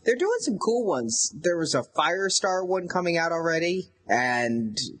haircut. They're doing some cool ones. There was a Firestar one coming out already,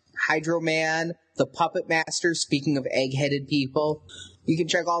 and Hydro Man, the Puppet Master, speaking of egg-headed people. You can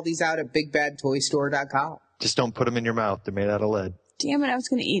check all these out at BigBadToyStore.com. Just don't put them in your mouth. They're made out of lead. Damn it, I was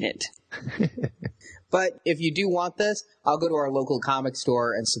going to eat it. But if you do want this, I'll go to our local comic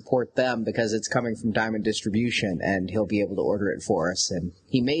store and support them because it's coming from Diamond Distribution, and he'll be able to order it for us. And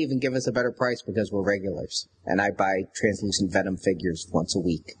he may even give us a better price because we're regulars. And I buy translucent Venom figures once a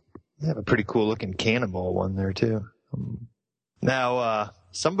week. They have a pretty cool looking Cannonball one there, too. Now,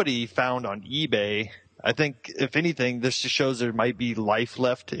 somebody found on eBay, I think, if anything, this just shows there might be life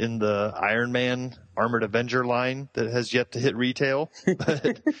left in the Iron Man Armored Avenger line that has yet to hit retail.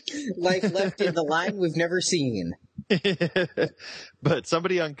 Life left in the line we've never seen. But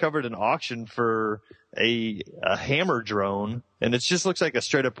somebody uncovered an auction for a Hammer drone, and it just looks like a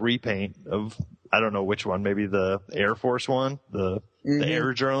straight up repaint of, I don't know which one, maybe the Air Force one, the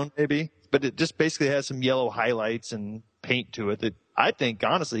Air drone maybe. But it just basically has some yellow highlights and paint to it that I think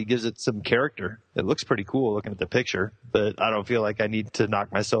honestly gives it some character. It looks pretty cool looking at the picture, but I don't feel like I need to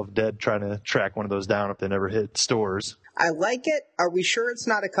knock myself dead trying to track one of those down if they never hit stores. I like it. Are we sure it's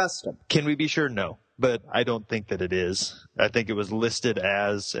not a custom? Can we be sure? No, but I don't think that it is. I think it was listed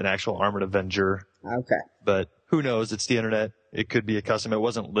as an actual Armored Avenger. Okay. But who knows? It's the internet. It could be a custom. It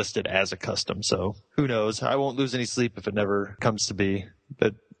wasn't listed as a custom, so who knows? I won't lose any sleep if it never comes to be,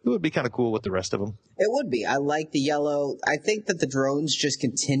 but it would be kind of cool with the rest of them. It would be. I like the yellow. I think that the drones just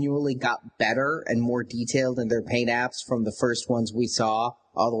continually got better and more detailed in their paint apps from the first ones we saw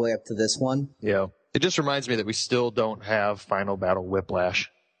all the way up to this one. Yeah. It just reminds me that we still don't have Final Battle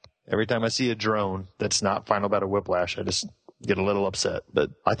Whiplash. Every time I see a drone that's not Final Battle Whiplash, I just get a little upset. But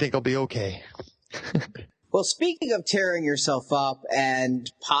I think I'll be okay. Well, speaking of tearing yourself up and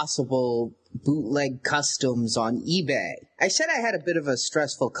possible bootleg customs on eBay, I said I had a bit of a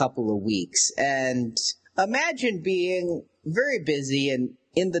stressful couple of weeks, and imagine being very busy and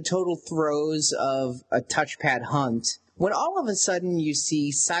in the total throes of a touchpad hunt when all of a sudden you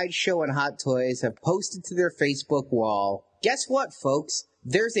see Sideshow and Hot Toys have posted to their Facebook wall, guess what, folks?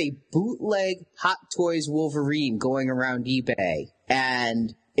 There's a bootleg Hot Toys Wolverine going around eBay,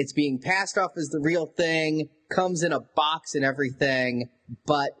 and it's being passed off as the real thing, comes in a box and everything,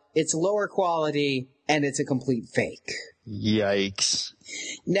 but it's lower quality, and it's a complete fake. Yikes.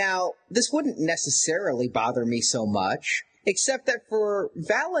 Now, this wouldn't necessarily bother me so much, except that for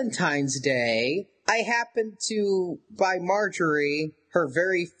Valentine's Day, I happened to buy Marjorie her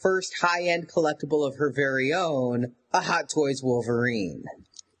very first high-end collectible of her very own, a Hot Toys Wolverine.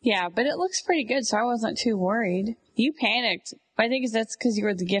 Yeah, but it looks pretty good, so I wasn't too worried. You panicked. I think that's because you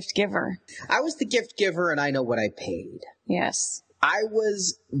were the gift giver. I was the gift giver, and I know what I paid. Yes. I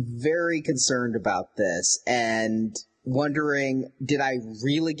was very concerned about this and wondering, did I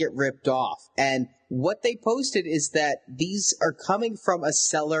really get ripped off? And what they posted is that these are coming from a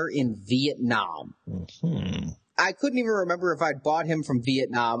seller in Vietnam. Mm-hmm. I couldn't even remember if I'd bought him from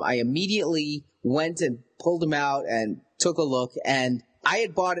Vietnam. I immediately went and pulled him out and took a look, and I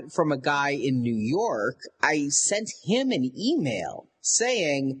had bought it from a guy in New York. I sent him an email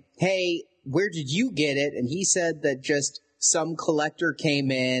saying, hey, where did you get it? And he said that just some collector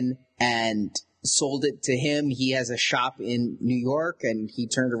came in and sold it to him. He has a shop in New York, and he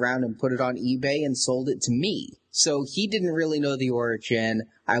turned around and put it on eBay and sold it to me. So he didn't really know the origin.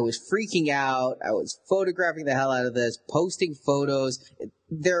 I was freaking out. I was photographing the hell out of this, posting photos.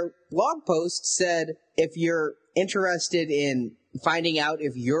 Their blog post said, if you're interested in finding out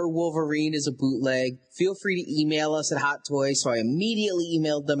if your Wolverine is a bootleg, feel free to email us at Hot Toys. So I immediately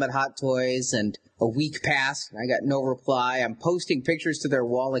emailed them at Hot Toys, and a week passed, and I got no reply. I'm posting pictures to their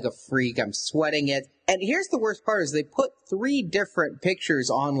wall like a freak. I'm sweating it. And here's the worst part is they put 3 different pictures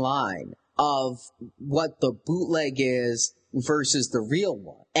online of what the bootleg is versus the real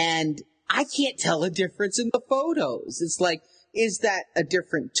one. And I can't tell a difference in the photos. It's like, is that a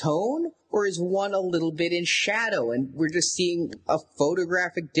different tone, or is one a little bit in shadow? And we're just seeing a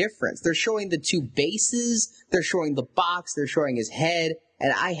photographic difference. They're showing the 2 bases, they're showing the box, they're showing his head,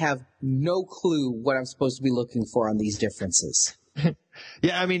 and I have no clue what I'm supposed to be looking for on these differences.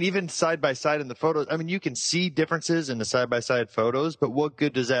 Yeah, I mean, even side by side in the photos, I mean, you can see differences in the side by side photos, but what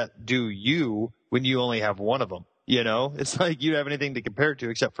good does that do you when you only have one of them? You know, it's like you don't have anything to compare it to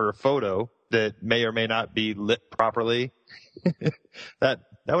except for a photo that may or may not be lit properly. That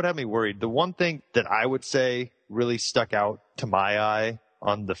would have me worried. The one thing that I would say really stuck out to my eye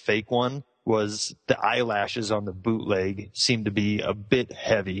on the fake one was the eyelashes on the bootleg seemed to be a bit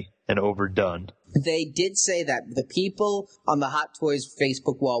heavy and overdone. They did say that the people on the Hot Toys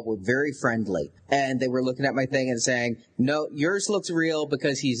Facebook wall were very friendly, and they were looking at my thing and saying, no, yours looks real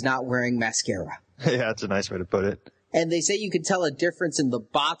because he's not wearing mascara. Yeah, that's a nice way to put it. And they say you can tell a difference in the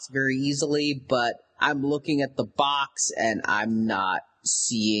box very easily, but I'm looking at the box and I'm not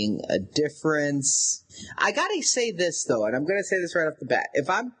seeing a difference. I gotta say this, though, and I'm gonna say this right off the bat. If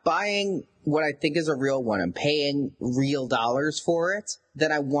I'm buying what I think is a real one, I'm paying real dollars for it,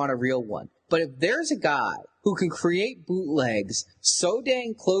 then I want a real one. But if there's a guy who can create bootlegs so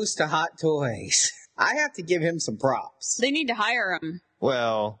dang close to Hot Toys, I have to give him some props. They need to hire him.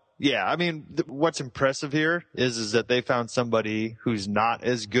 Well, yeah, I mean, what's impressive here is that they found somebody who's not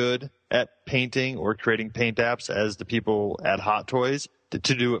as good at painting or creating paint apps as the people at Hot Toys to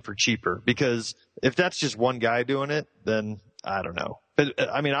do it for cheaper. Because if that's just one guy doing it, then I don't know.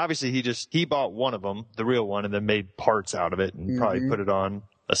 But I mean, obviously he bought one of them, the real one, and then made parts out of it and probably put it on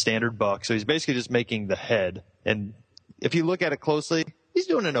a standard buck. So he's basically just making the head. And if you look at it closely, he's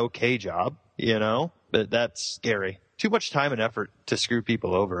doing an okay job, you know, but that's scary. Too much time and effort to screw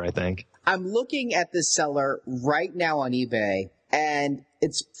people over, I think. I'm looking at this seller right now on eBay, and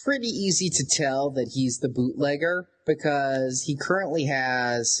it's pretty easy to tell that he's the bootlegger because he currently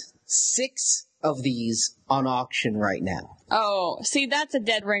has 6 of these on auction right now. Oh, see, that's a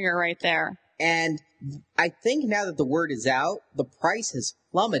dead ringer right there. And I think now that the word is out, the price has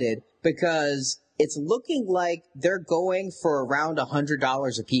plummeted because it's looking like they're going for around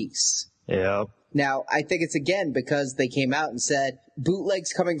 $100 a piece. Yeah. Now, I think it's again because they came out and said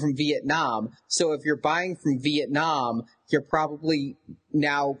bootlegs coming from Vietnam. So if you're buying from Vietnam, you're probably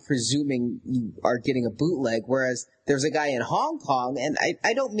now presuming you are getting a bootleg, whereas there's a guy in Hong Kong, and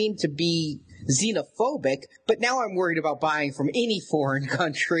I don't mean to be xenophobic, but now I'm worried about buying from any foreign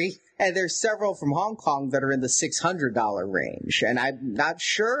country. And there's several from Hong Kong that are in the $600 range. And I'm not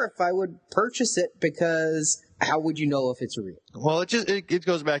sure if I would purchase it because how would you know if it's real? Well, it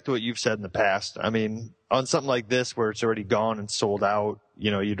goes back to what you've said in the past. I mean, on something like this where it's already gone and sold out,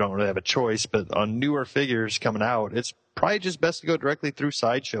 you know, you don't really have a choice. But on newer figures coming out, it's probably just best to go directly through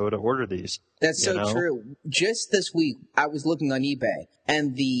Sideshow to order these. That's so true. Just this week, I was looking on eBay,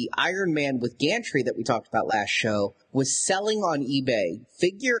 and the Iron Man with gantry that we talked about last show was selling on eBay,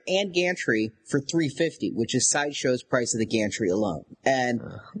 figure and gantry, for $350, which is Sideshow's price of the gantry alone. And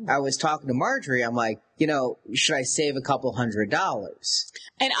I was talking to Marjorie. I'm like, should I save a couple $100s?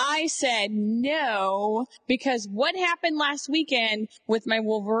 And I said no, because what happened last weekend with my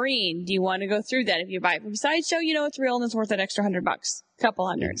Wolverine? Do you want to go through that? If you buy it from Sideshow, it's real and it's worth an extra $100, couple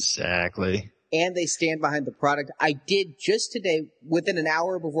hundred. Exactly. And they stand behind the product. I did just today, within an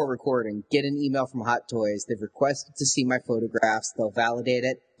hour before recording, get an email from Hot Toys. They've requested to see my photographs. They'll validate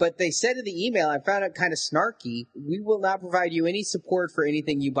it. But they said in the email, I found it kind of snarky, we will not provide you any support for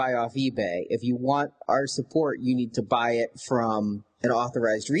anything you buy off eBay. If you want our support, you need to buy it from an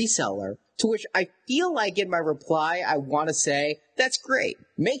authorized reseller. To which I feel like in my reply, I want to say, that's great.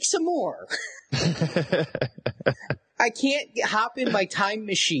 Make some more. I can't hop in my time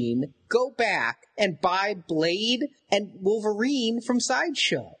machine, go back, and buy Blade and Wolverine from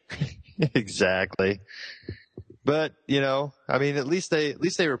Sideshow. Exactly. But, at least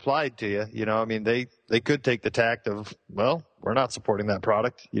they replied to you. They could take the tact of, well, we're not supporting that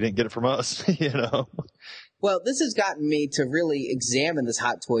product. You didn't get it from us, Well, this has gotten me to really examine this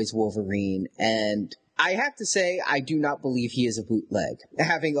Hot Toys Wolverine, and I have to say, I do not believe he is a bootleg.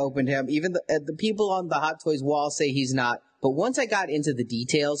 Having opened him, even the people on the Hot Toys wall say he's not. But once I got into the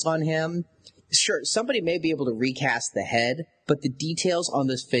details on him, sure, somebody may be able to recast the head, but the details on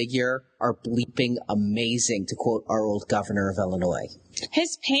this figure are bleeping amazing, to quote our old governor of Illinois.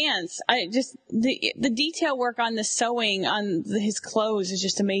 His pants, the detail work on the sewing on his clothes is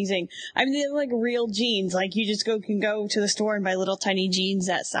just amazing. I mean, they're like real jeans. Like you just can go to the store and buy little tiny jeans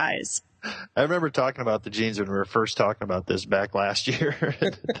that size. I remember talking about the jeans when we were first talking about this back last year.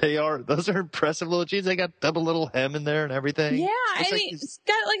 Those are impressive little jeans. They got double little hem in there and everything. Yeah, it's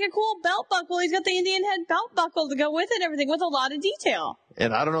got like a cool belt buckle. He's got the Indian head belt buckle to go with it and everything with a lot of detail.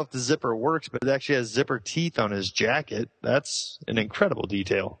 And I don't know if the zipper works, but it actually has zipper teeth on his jacket. That's an incredible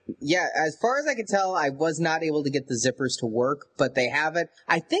detail. Yeah, as far as I can tell, I was not able to get the zippers to work, but they have it.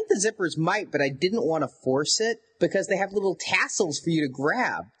 I think the zippers might, but I didn't want to force it because they have little tassels for you to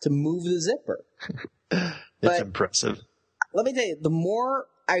grab to move the zipper. It's impressive. Let me tell you, the more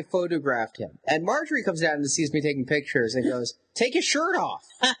I photographed him, and Marjorie comes down and sees me taking pictures and goes, take his shirt off.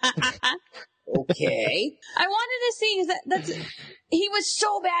 Okay. I wanted to see, he was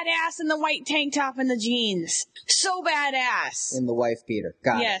so badass in the white tank top and the jeans. So badass. In the wife beater.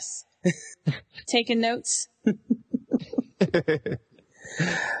 Got it. Yes. Taking notes?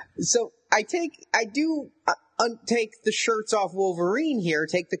 So I do take the shirts off Wolverine here,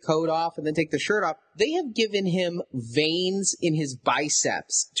 take the coat off, and then take the shirt off. They have given him veins in his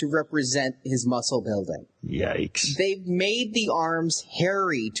biceps to represent his muscle building. Yikes. They've made the arms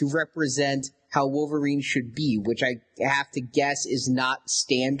hairy to represent how Wolverine should be, which I have to guess is not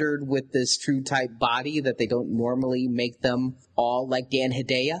standard with this true type body, that they don't normally make them all like Dan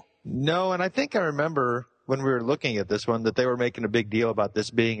Hedaya. No, and I think I remember when we were looking at this one that they were making a big deal about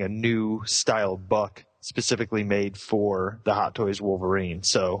this being a new style buck specifically made for the Hot Toys Wolverine.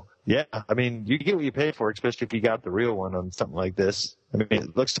 So, yeah, I mean, you get what you pay for, especially if you got the real one on something like this. I mean,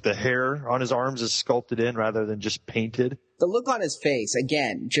 it looks like the hair on his arms is sculpted in rather than just painted. The look on his face,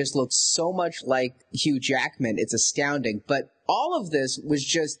 again, just looks so much like Hugh Jackman. It's astounding. But all of this was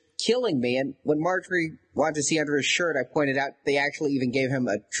just killing me. And when Marjorie wanted to see under his shirt, I pointed out they actually even gave him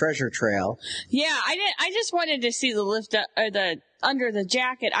a treasure trail. Yeah, I just wanted to see the lift up, or the under the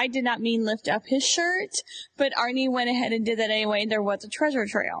jacket. I did not mean lift up his shirt, but Arnie went ahead and did that anyway. There was a treasure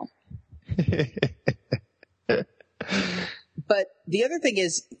trail. But the other thing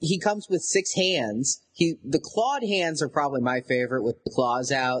is, he comes with 6 hands. The clawed hands are probably my favorite, with the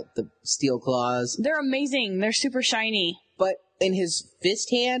claws out, the steel claws. They're amazing. They're super shiny. But in his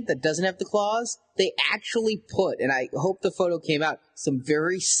fist hand that doesn't have the claws, they actually put, and I hope the photo came out, some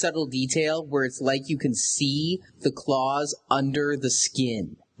very subtle detail where it's like you can see the claws under the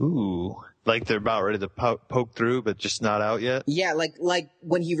skin. Ooh. Like they're about ready to poke through, but just not out yet? Yeah, like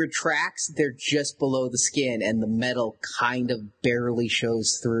when he retracts, they're just below the skin, and the metal kind of barely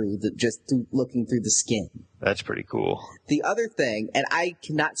shows through, looking through the skin. That's pretty cool. The other thing, and I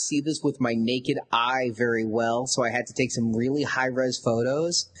cannot see this with my naked eye very well, so I had to take some really high-res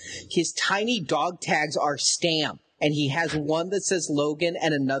photos. His tiny dog tags are stamped, and he has one that says Logan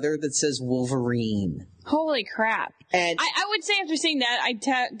and another that says Wolverine. Holy crap. And I would say after seeing that, I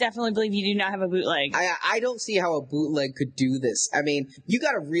definitely believe you do not have a bootleg. I don't see how a bootleg could do this. I mean, you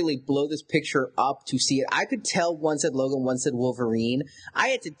got to really blow this picture up to see it. I could tell one said Logan, one said Wolverine. I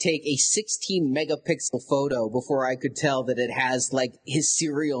had to take a 16 megapixel photo before I could tell that it has like his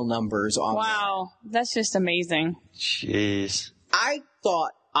serial numbers on it. Wow, that's just amazing. Jeez. I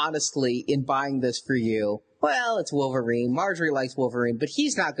thought, honestly, in buying this for you, well, it's Wolverine. Marjorie likes Wolverine, but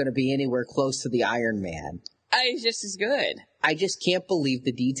he's not going to be anywhere close to the Iron Man. He's just as good. I just can't believe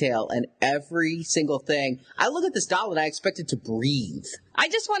the detail and every single thing. I look at this doll and I expect it to breathe. I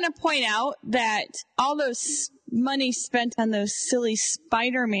just want to point out that all those money spent on those silly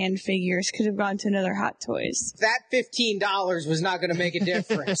Spider-Man figures could have gone to another Hot Toys. That $15 was not going to make a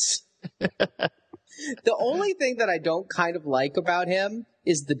difference. The only thing that I don't kind of like about him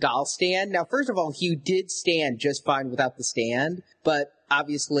is the doll stand. Now, first of all, he did stand just fine without the stand, but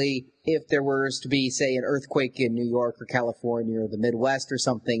obviously, if there was to be, say, an earthquake in New York or California or the Midwest or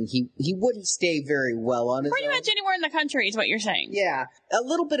something, he wouldn't stay very well on his own. Pretty much anywhere in the country is what you're saying. Yeah, a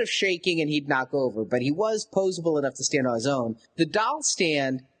little bit of shaking and he'd knock over, but he was posable enough to stand on his own. The doll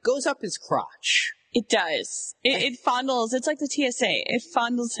stand goes up his crotch. It does. It fondles. It's like the TSA. It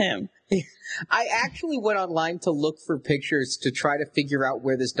fondles him. I actually went online to look for pictures to try to figure out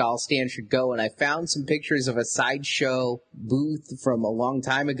where this doll stand should go, and I found some pictures of a sideshow booth from a long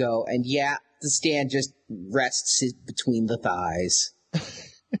time ago, and yeah, the stand just rests between the thighs.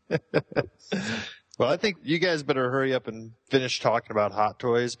 Well, I think you guys better hurry up and finish talking about Hot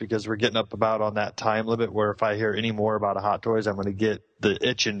Toys because we're getting up about on that time limit where if I hear any more about a Hot Toys, I'm going to get the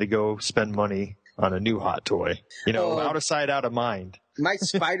itching to go spend money on a new Hot Toy. You know, out of sight, out of mind. My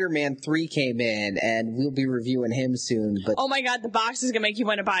Spider-Man 3 came in, and we'll be reviewing him soon. But oh my God, the box is going to make you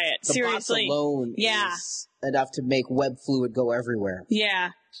want to buy it. the Seriously. box alone is enough to make web fluid go everywhere. Yeah.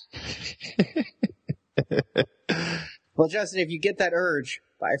 Well, Justin, if you get that urge,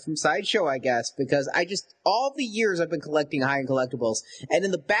 buy from Sideshow, I guess, because all the years I've been collecting high-end collectibles, and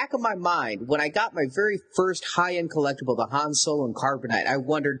in the back of my mind, when I got my very first high-end collectible, the Han Solo and Carbonite, I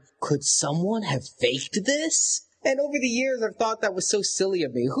wondered, could someone have faked this? And over the years, I've thought that was so silly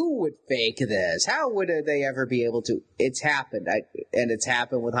of me. Who would fake this? How would they ever be able to? It's happened, and it's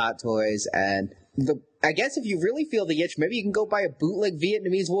happened with Hot Toys, and I guess if you really feel the itch, maybe you can go buy a bootleg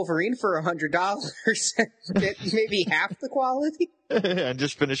Vietnamese Wolverine for $100 and get maybe half the quality. And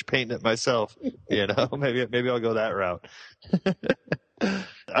just finish painting it myself. You know, maybe I'll go that route.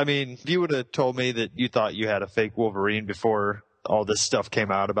 I mean, if you would have told me that you thought you had a fake Wolverine before all this stuff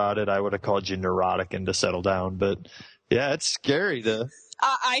came out about it, I would have called you neurotic and to settle down. But yeah, it's scary to.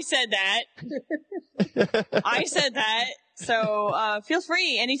 I said that. I said that. So feel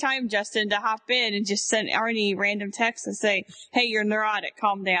free anytime, Justin, to hop in and just send Arnie random texts and say, hey, you're neurotic,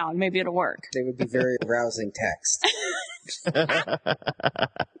 calm down. Maybe it'll work. They would be very arousing texts.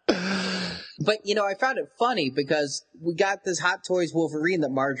 But, you know, I found it funny because we got this Hot Toys Wolverine that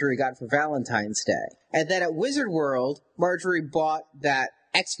Marjorie got for Valentine's Day. And then at Wizard World, Marjorie bought that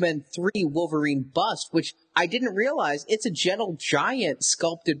X-Men 3 Wolverine bust, which I didn't realize it's a Gentle Giant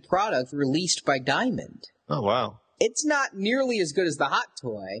sculpted product released by Diamond. Oh, wow. It's not nearly as good as the Hot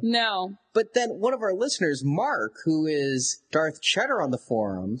Toy. No. But then one of our listeners, Mark, who is Darth Cheddar on the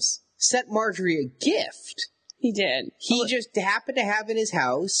forums, sent Marjorie a gift. He did. He just happened to have in his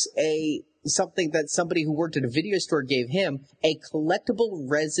house something that somebody who worked at a video store gave him, a collectible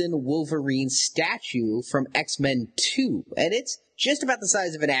resin Wolverine statue from X-Men 2. And it's just about the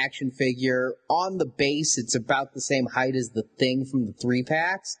size of an action figure. On the base, it's about the same height as the Thing from the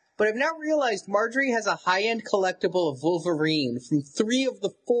 3-packs. But I've now realized Marjorie has a high-end collectible of Wolverine from 3 of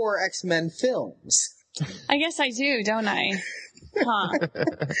the 4 X-Men films. I guess I do, don't I? Huh.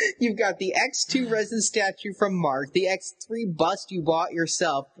 You've got the X2 resin statue from Mark, the X3 bust you bought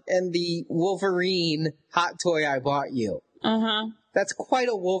yourself, and the Wolverine Hot Toy I bought you. Uh-huh. That's quite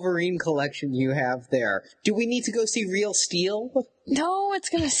a Wolverine collection you have there. Do we need to go see Real Steel? No, it's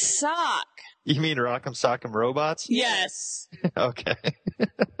gonna suck. You mean Rock'em Sock'em Robots? Yes. Okay.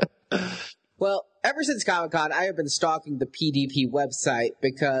 Well, ever since Comic-Con, I have been stalking the PDP website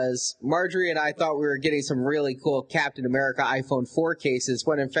because Marjorie and I thought we were getting some really cool Captain America iPhone 4 cases,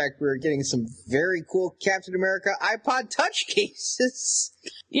 when in fact we were getting some very cool Captain America iPod Touch cases.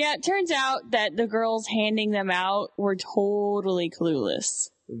 Yeah, it turns out that the girls handing them out were totally clueless.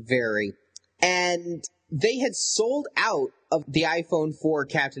 Very. And they had sold out of the iPhone 4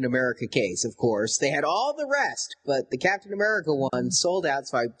 Captain America case, of course. They had all the rest, but the Captain America one sold out,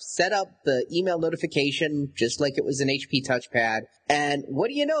 so I set up the email notification just like it was an HP touchpad. And what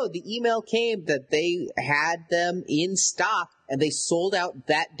do you know? The email came that they had them in stock, and they sold out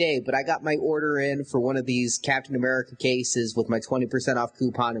that day. But I got my order in for one of these Captain America cases with my 20% off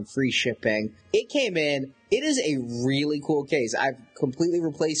coupon and free shipping. It came in. It is a really cool case. I've completely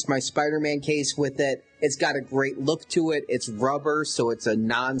replaced my Spider-Man case with it. It's got a great look to it. It's rubber, so it's a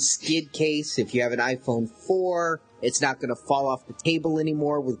non-skid case. If you have an iPhone 4, it's not going to fall off the table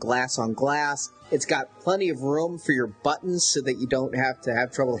anymore with glass on glass. It's got plenty of room for your buttons so that you don't have to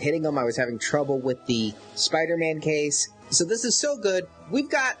have trouble hitting them. I was having trouble with the Spider-Man case. So this is so good. we've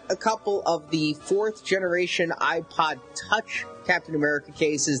got a couple of the 4th generation iPod Touch Captain America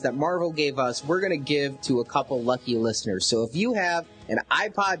cases that Marvel gave us. We're going to give to a couple lucky listeners. So if you have an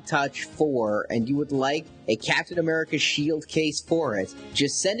iPod Touch 4 and you would like a Captain America Shield case for it,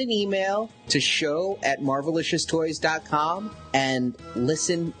 just send an email to show@marvelicioustoys.com and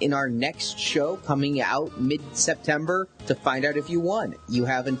listen in our next show coming out mid-September to find out if you won. You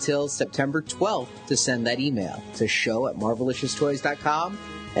have until September 12th to send that email to show@marvelicioustoys.com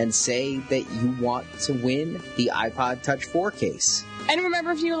and say that you want to win the iPod Touch 4 case. And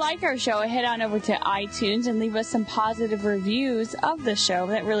remember, if you like our show, head on over to iTunes and leave us some positive reviews of the show.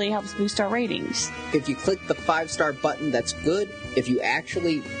 That really helps boost our ratings. If you click the 5-star button, that's good. If you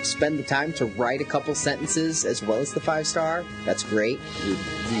actually spend the time to write a couple sentences as well as the 5-star, that's great. We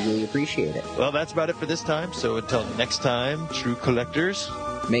really appreciate it. Well, that's about it for this time. So until next time, true collectors,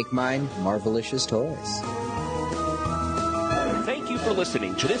 make mine Marvelicious Toys. Thank you for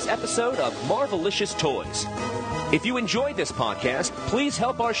listening to this episode of Marvelicious Toys. If you enjoyed this podcast, please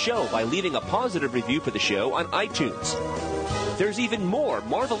help our show by leaving a positive review for the show on iTunes. There's even more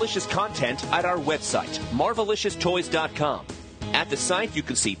Marvelicious content at our website, marvelicioustoys.com. At the site, you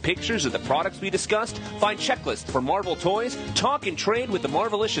can see pictures of the products we discussed, find checklists for Marvel toys, talk and trade with the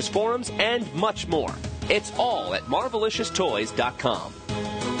Marvelicious forums, and much more. It's all at marvelicioustoys.com.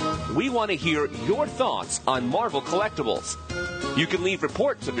 We want to hear your thoughts on Marvel collectibles. You can leave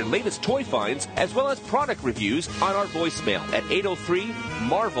reports of your latest toy finds as well as product reviews on our voicemail at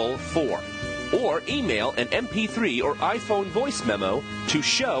 803-MARVEL-4 or email an MP3 or iPhone voice memo to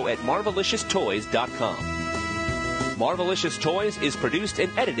show@marvelicioustoys.com. Marvelicious Toys is produced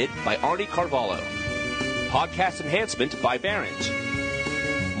and edited by Arnie Carvalho. Podcast enhancement by Barrett.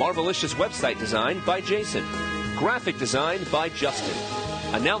 Marvelicious website design by Jason. Graphic design by Justin.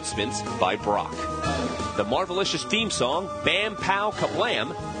 Announcements by Brock. The Marvelicious theme song, Bam Pow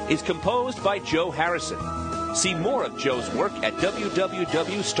Kablam, is composed by Joe Harrison. See more of Joe's work at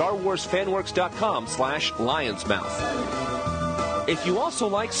www.starwarsfanworks.com/lionsmouth. If you also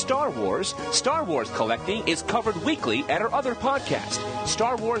like Star Wars collecting is covered weekly at our other podcast,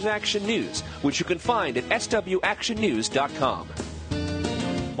 Star Wars Action News, which you can find at swactionnews.com.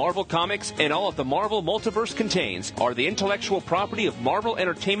 Marvel Comics and all of the Marvel Multiverse contains are the intellectual property of Marvel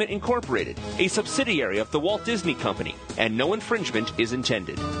Entertainment Incorporated, a subsidiary of the Walt Disney Company, and no infringement is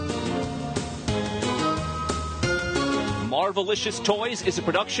intended. Marvelicious Toys is a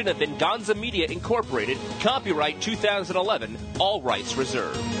production of Venganza Media Incorporated, copyright 2011, all rights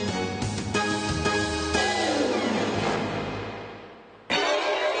reserved.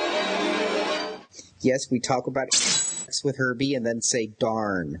 Yes, we talk about with Herbie and then say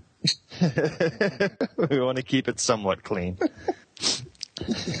darn. We want to keep it somewhat clean.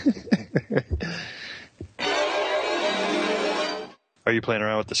 Are you playing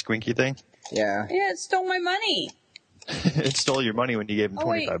around with the squinky thing? Yeah. Yeah, it stole my money. It stole your money when you gave him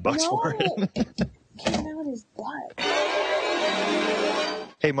 $25 for it. Came out his butt.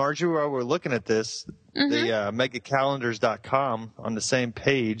 Hey, Marjorie, while we're looking at this, the megacalendars.com on the same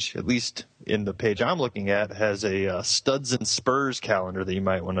page, at least in the page I'm looking at, has a Studs and Spurs calendar that you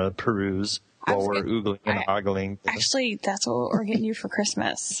might want to peruse while we're oogling and ogling. Actually, that's what we're getting you for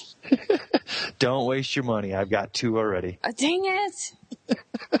Christmas. Don't waste your money. I've got 2 already. Dang it.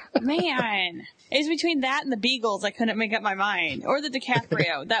 Man. It's between that and the Beagles. I couldn't make up my mind. Or the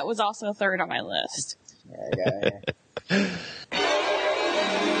DiCaprio. That was also a third on my list.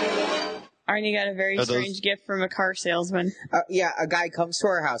 Arnie got a very strange gift from a car salesman. Yeah, a guy comes to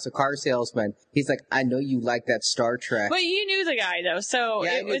our house, a car salesman. He's like, I know you like that Star Trek. But you knew the guy, though, so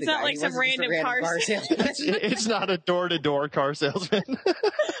yeah, it's not like some random car salesman. It's not a door-to-door car salesman.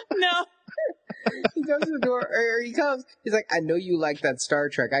 No. He goes to the door, or he comes, he's like, I know you like that Star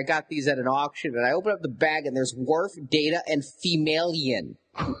Trek. I got these at an auction, and I open up the bag, and there's Worf, Data, and Femalian.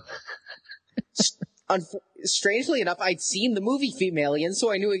 Strangely enough, I'd seen the movie Femalian,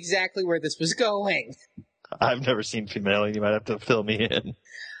 so I knew exactly where this was going. I've never seen Femalian. You might have to fill me in.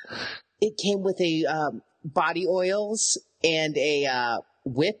 It came with a body oils and a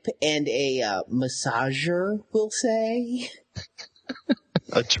whip and a massager, we'll say.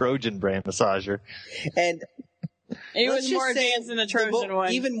 A Trojan brand massager. And it was more advanced than the Trojan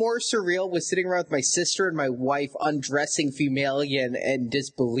one. Even more surreal was sitting around with my sister and my wife undressing Femalian in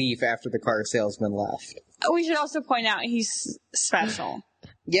disbelief after the car salesman left. We should also point out he's special.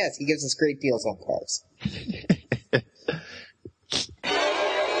 Yes, he gives us great deals on cars.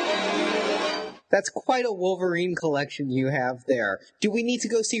 That's quite a Wolverine collection you have there. Do we need to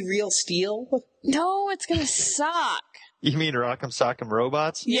go see Real Steel? No, it's gonna suck. You mean Rock'em Sock'em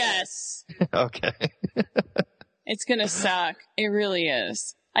Robots? Yes. Okay. It's gonna suck. It really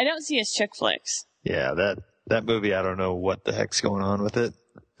is. I don't see his chick flicks. Yeah, that movie, I don't know what the heck's going on with it,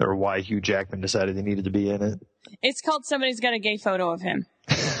 or why Hugh Jackman decided he needed to be in it. It's called Somebody's Got a Gay Photo of Him.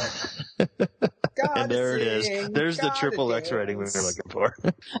 And there it is. There's the triple X rating we were looking for.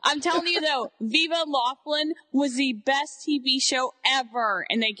 I'm telling you though, Viva Laughlin was the best TV show ever,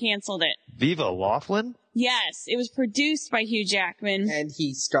 and they canceled it. Viva Laughlin? Yes, it was produced by Hugh Jackman. And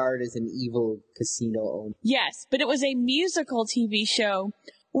he starred as an evil casino owner. Yes, but it was a musical TV show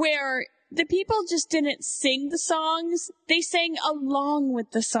where the people just didn't sing the songs. They sang along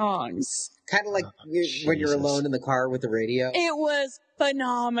with the songs. Kind of like when you're alone in the car with the radio. It was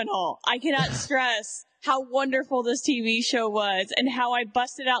phenomenal. I cannot stress how wonderful this TV show was and how I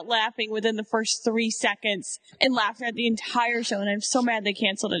busted out laughing within the first 3 seconds and laughed at the entire show. And I'm so mad they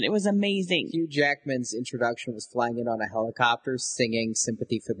canceled it. It was amazing. Hugh Jackman's introduction was flying in on a helicopter singing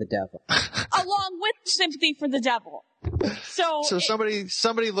Sympathy for the Devil. Along with Sympathy for the Devil. So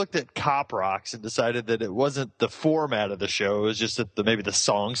somebody looked at Cop Rocks and decided that it wasn't the format of the show. It was just that maybe the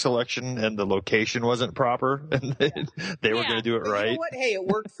song selection and the location wasn't proper, and they were going to do it right. You know what? Hey, it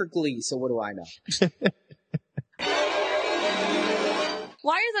worked for Glee, so what do I know?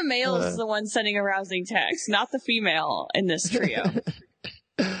 Why are the males the ones sending arousing texts, not the female in this trio?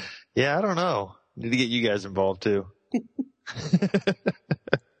 Yeah, I don't know. Need to get you guys involved too.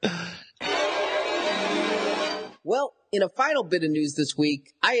 Well, in a final bit of news this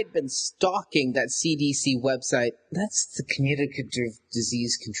week, I had been stalking that CDC website. That's the Communicative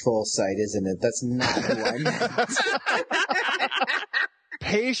Disease Control site, isn't it? That's not who I meant.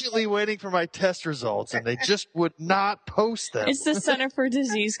 Patiently waiting for my test results, and they just would not post them. It's the Center for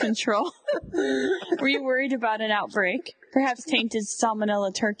Disease Control. Were you worried about an outbreak? Perhaps tainted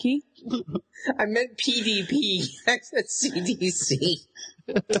salmonella turkey? I meant PDP. I said CDC.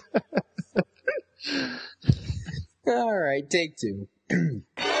 All right, take two.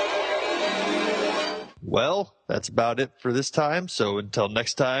 Well, that's about it for this time. So until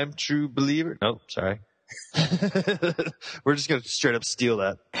next time, true believer. Nope, sorry. We're just going to straight up steal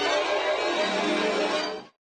that.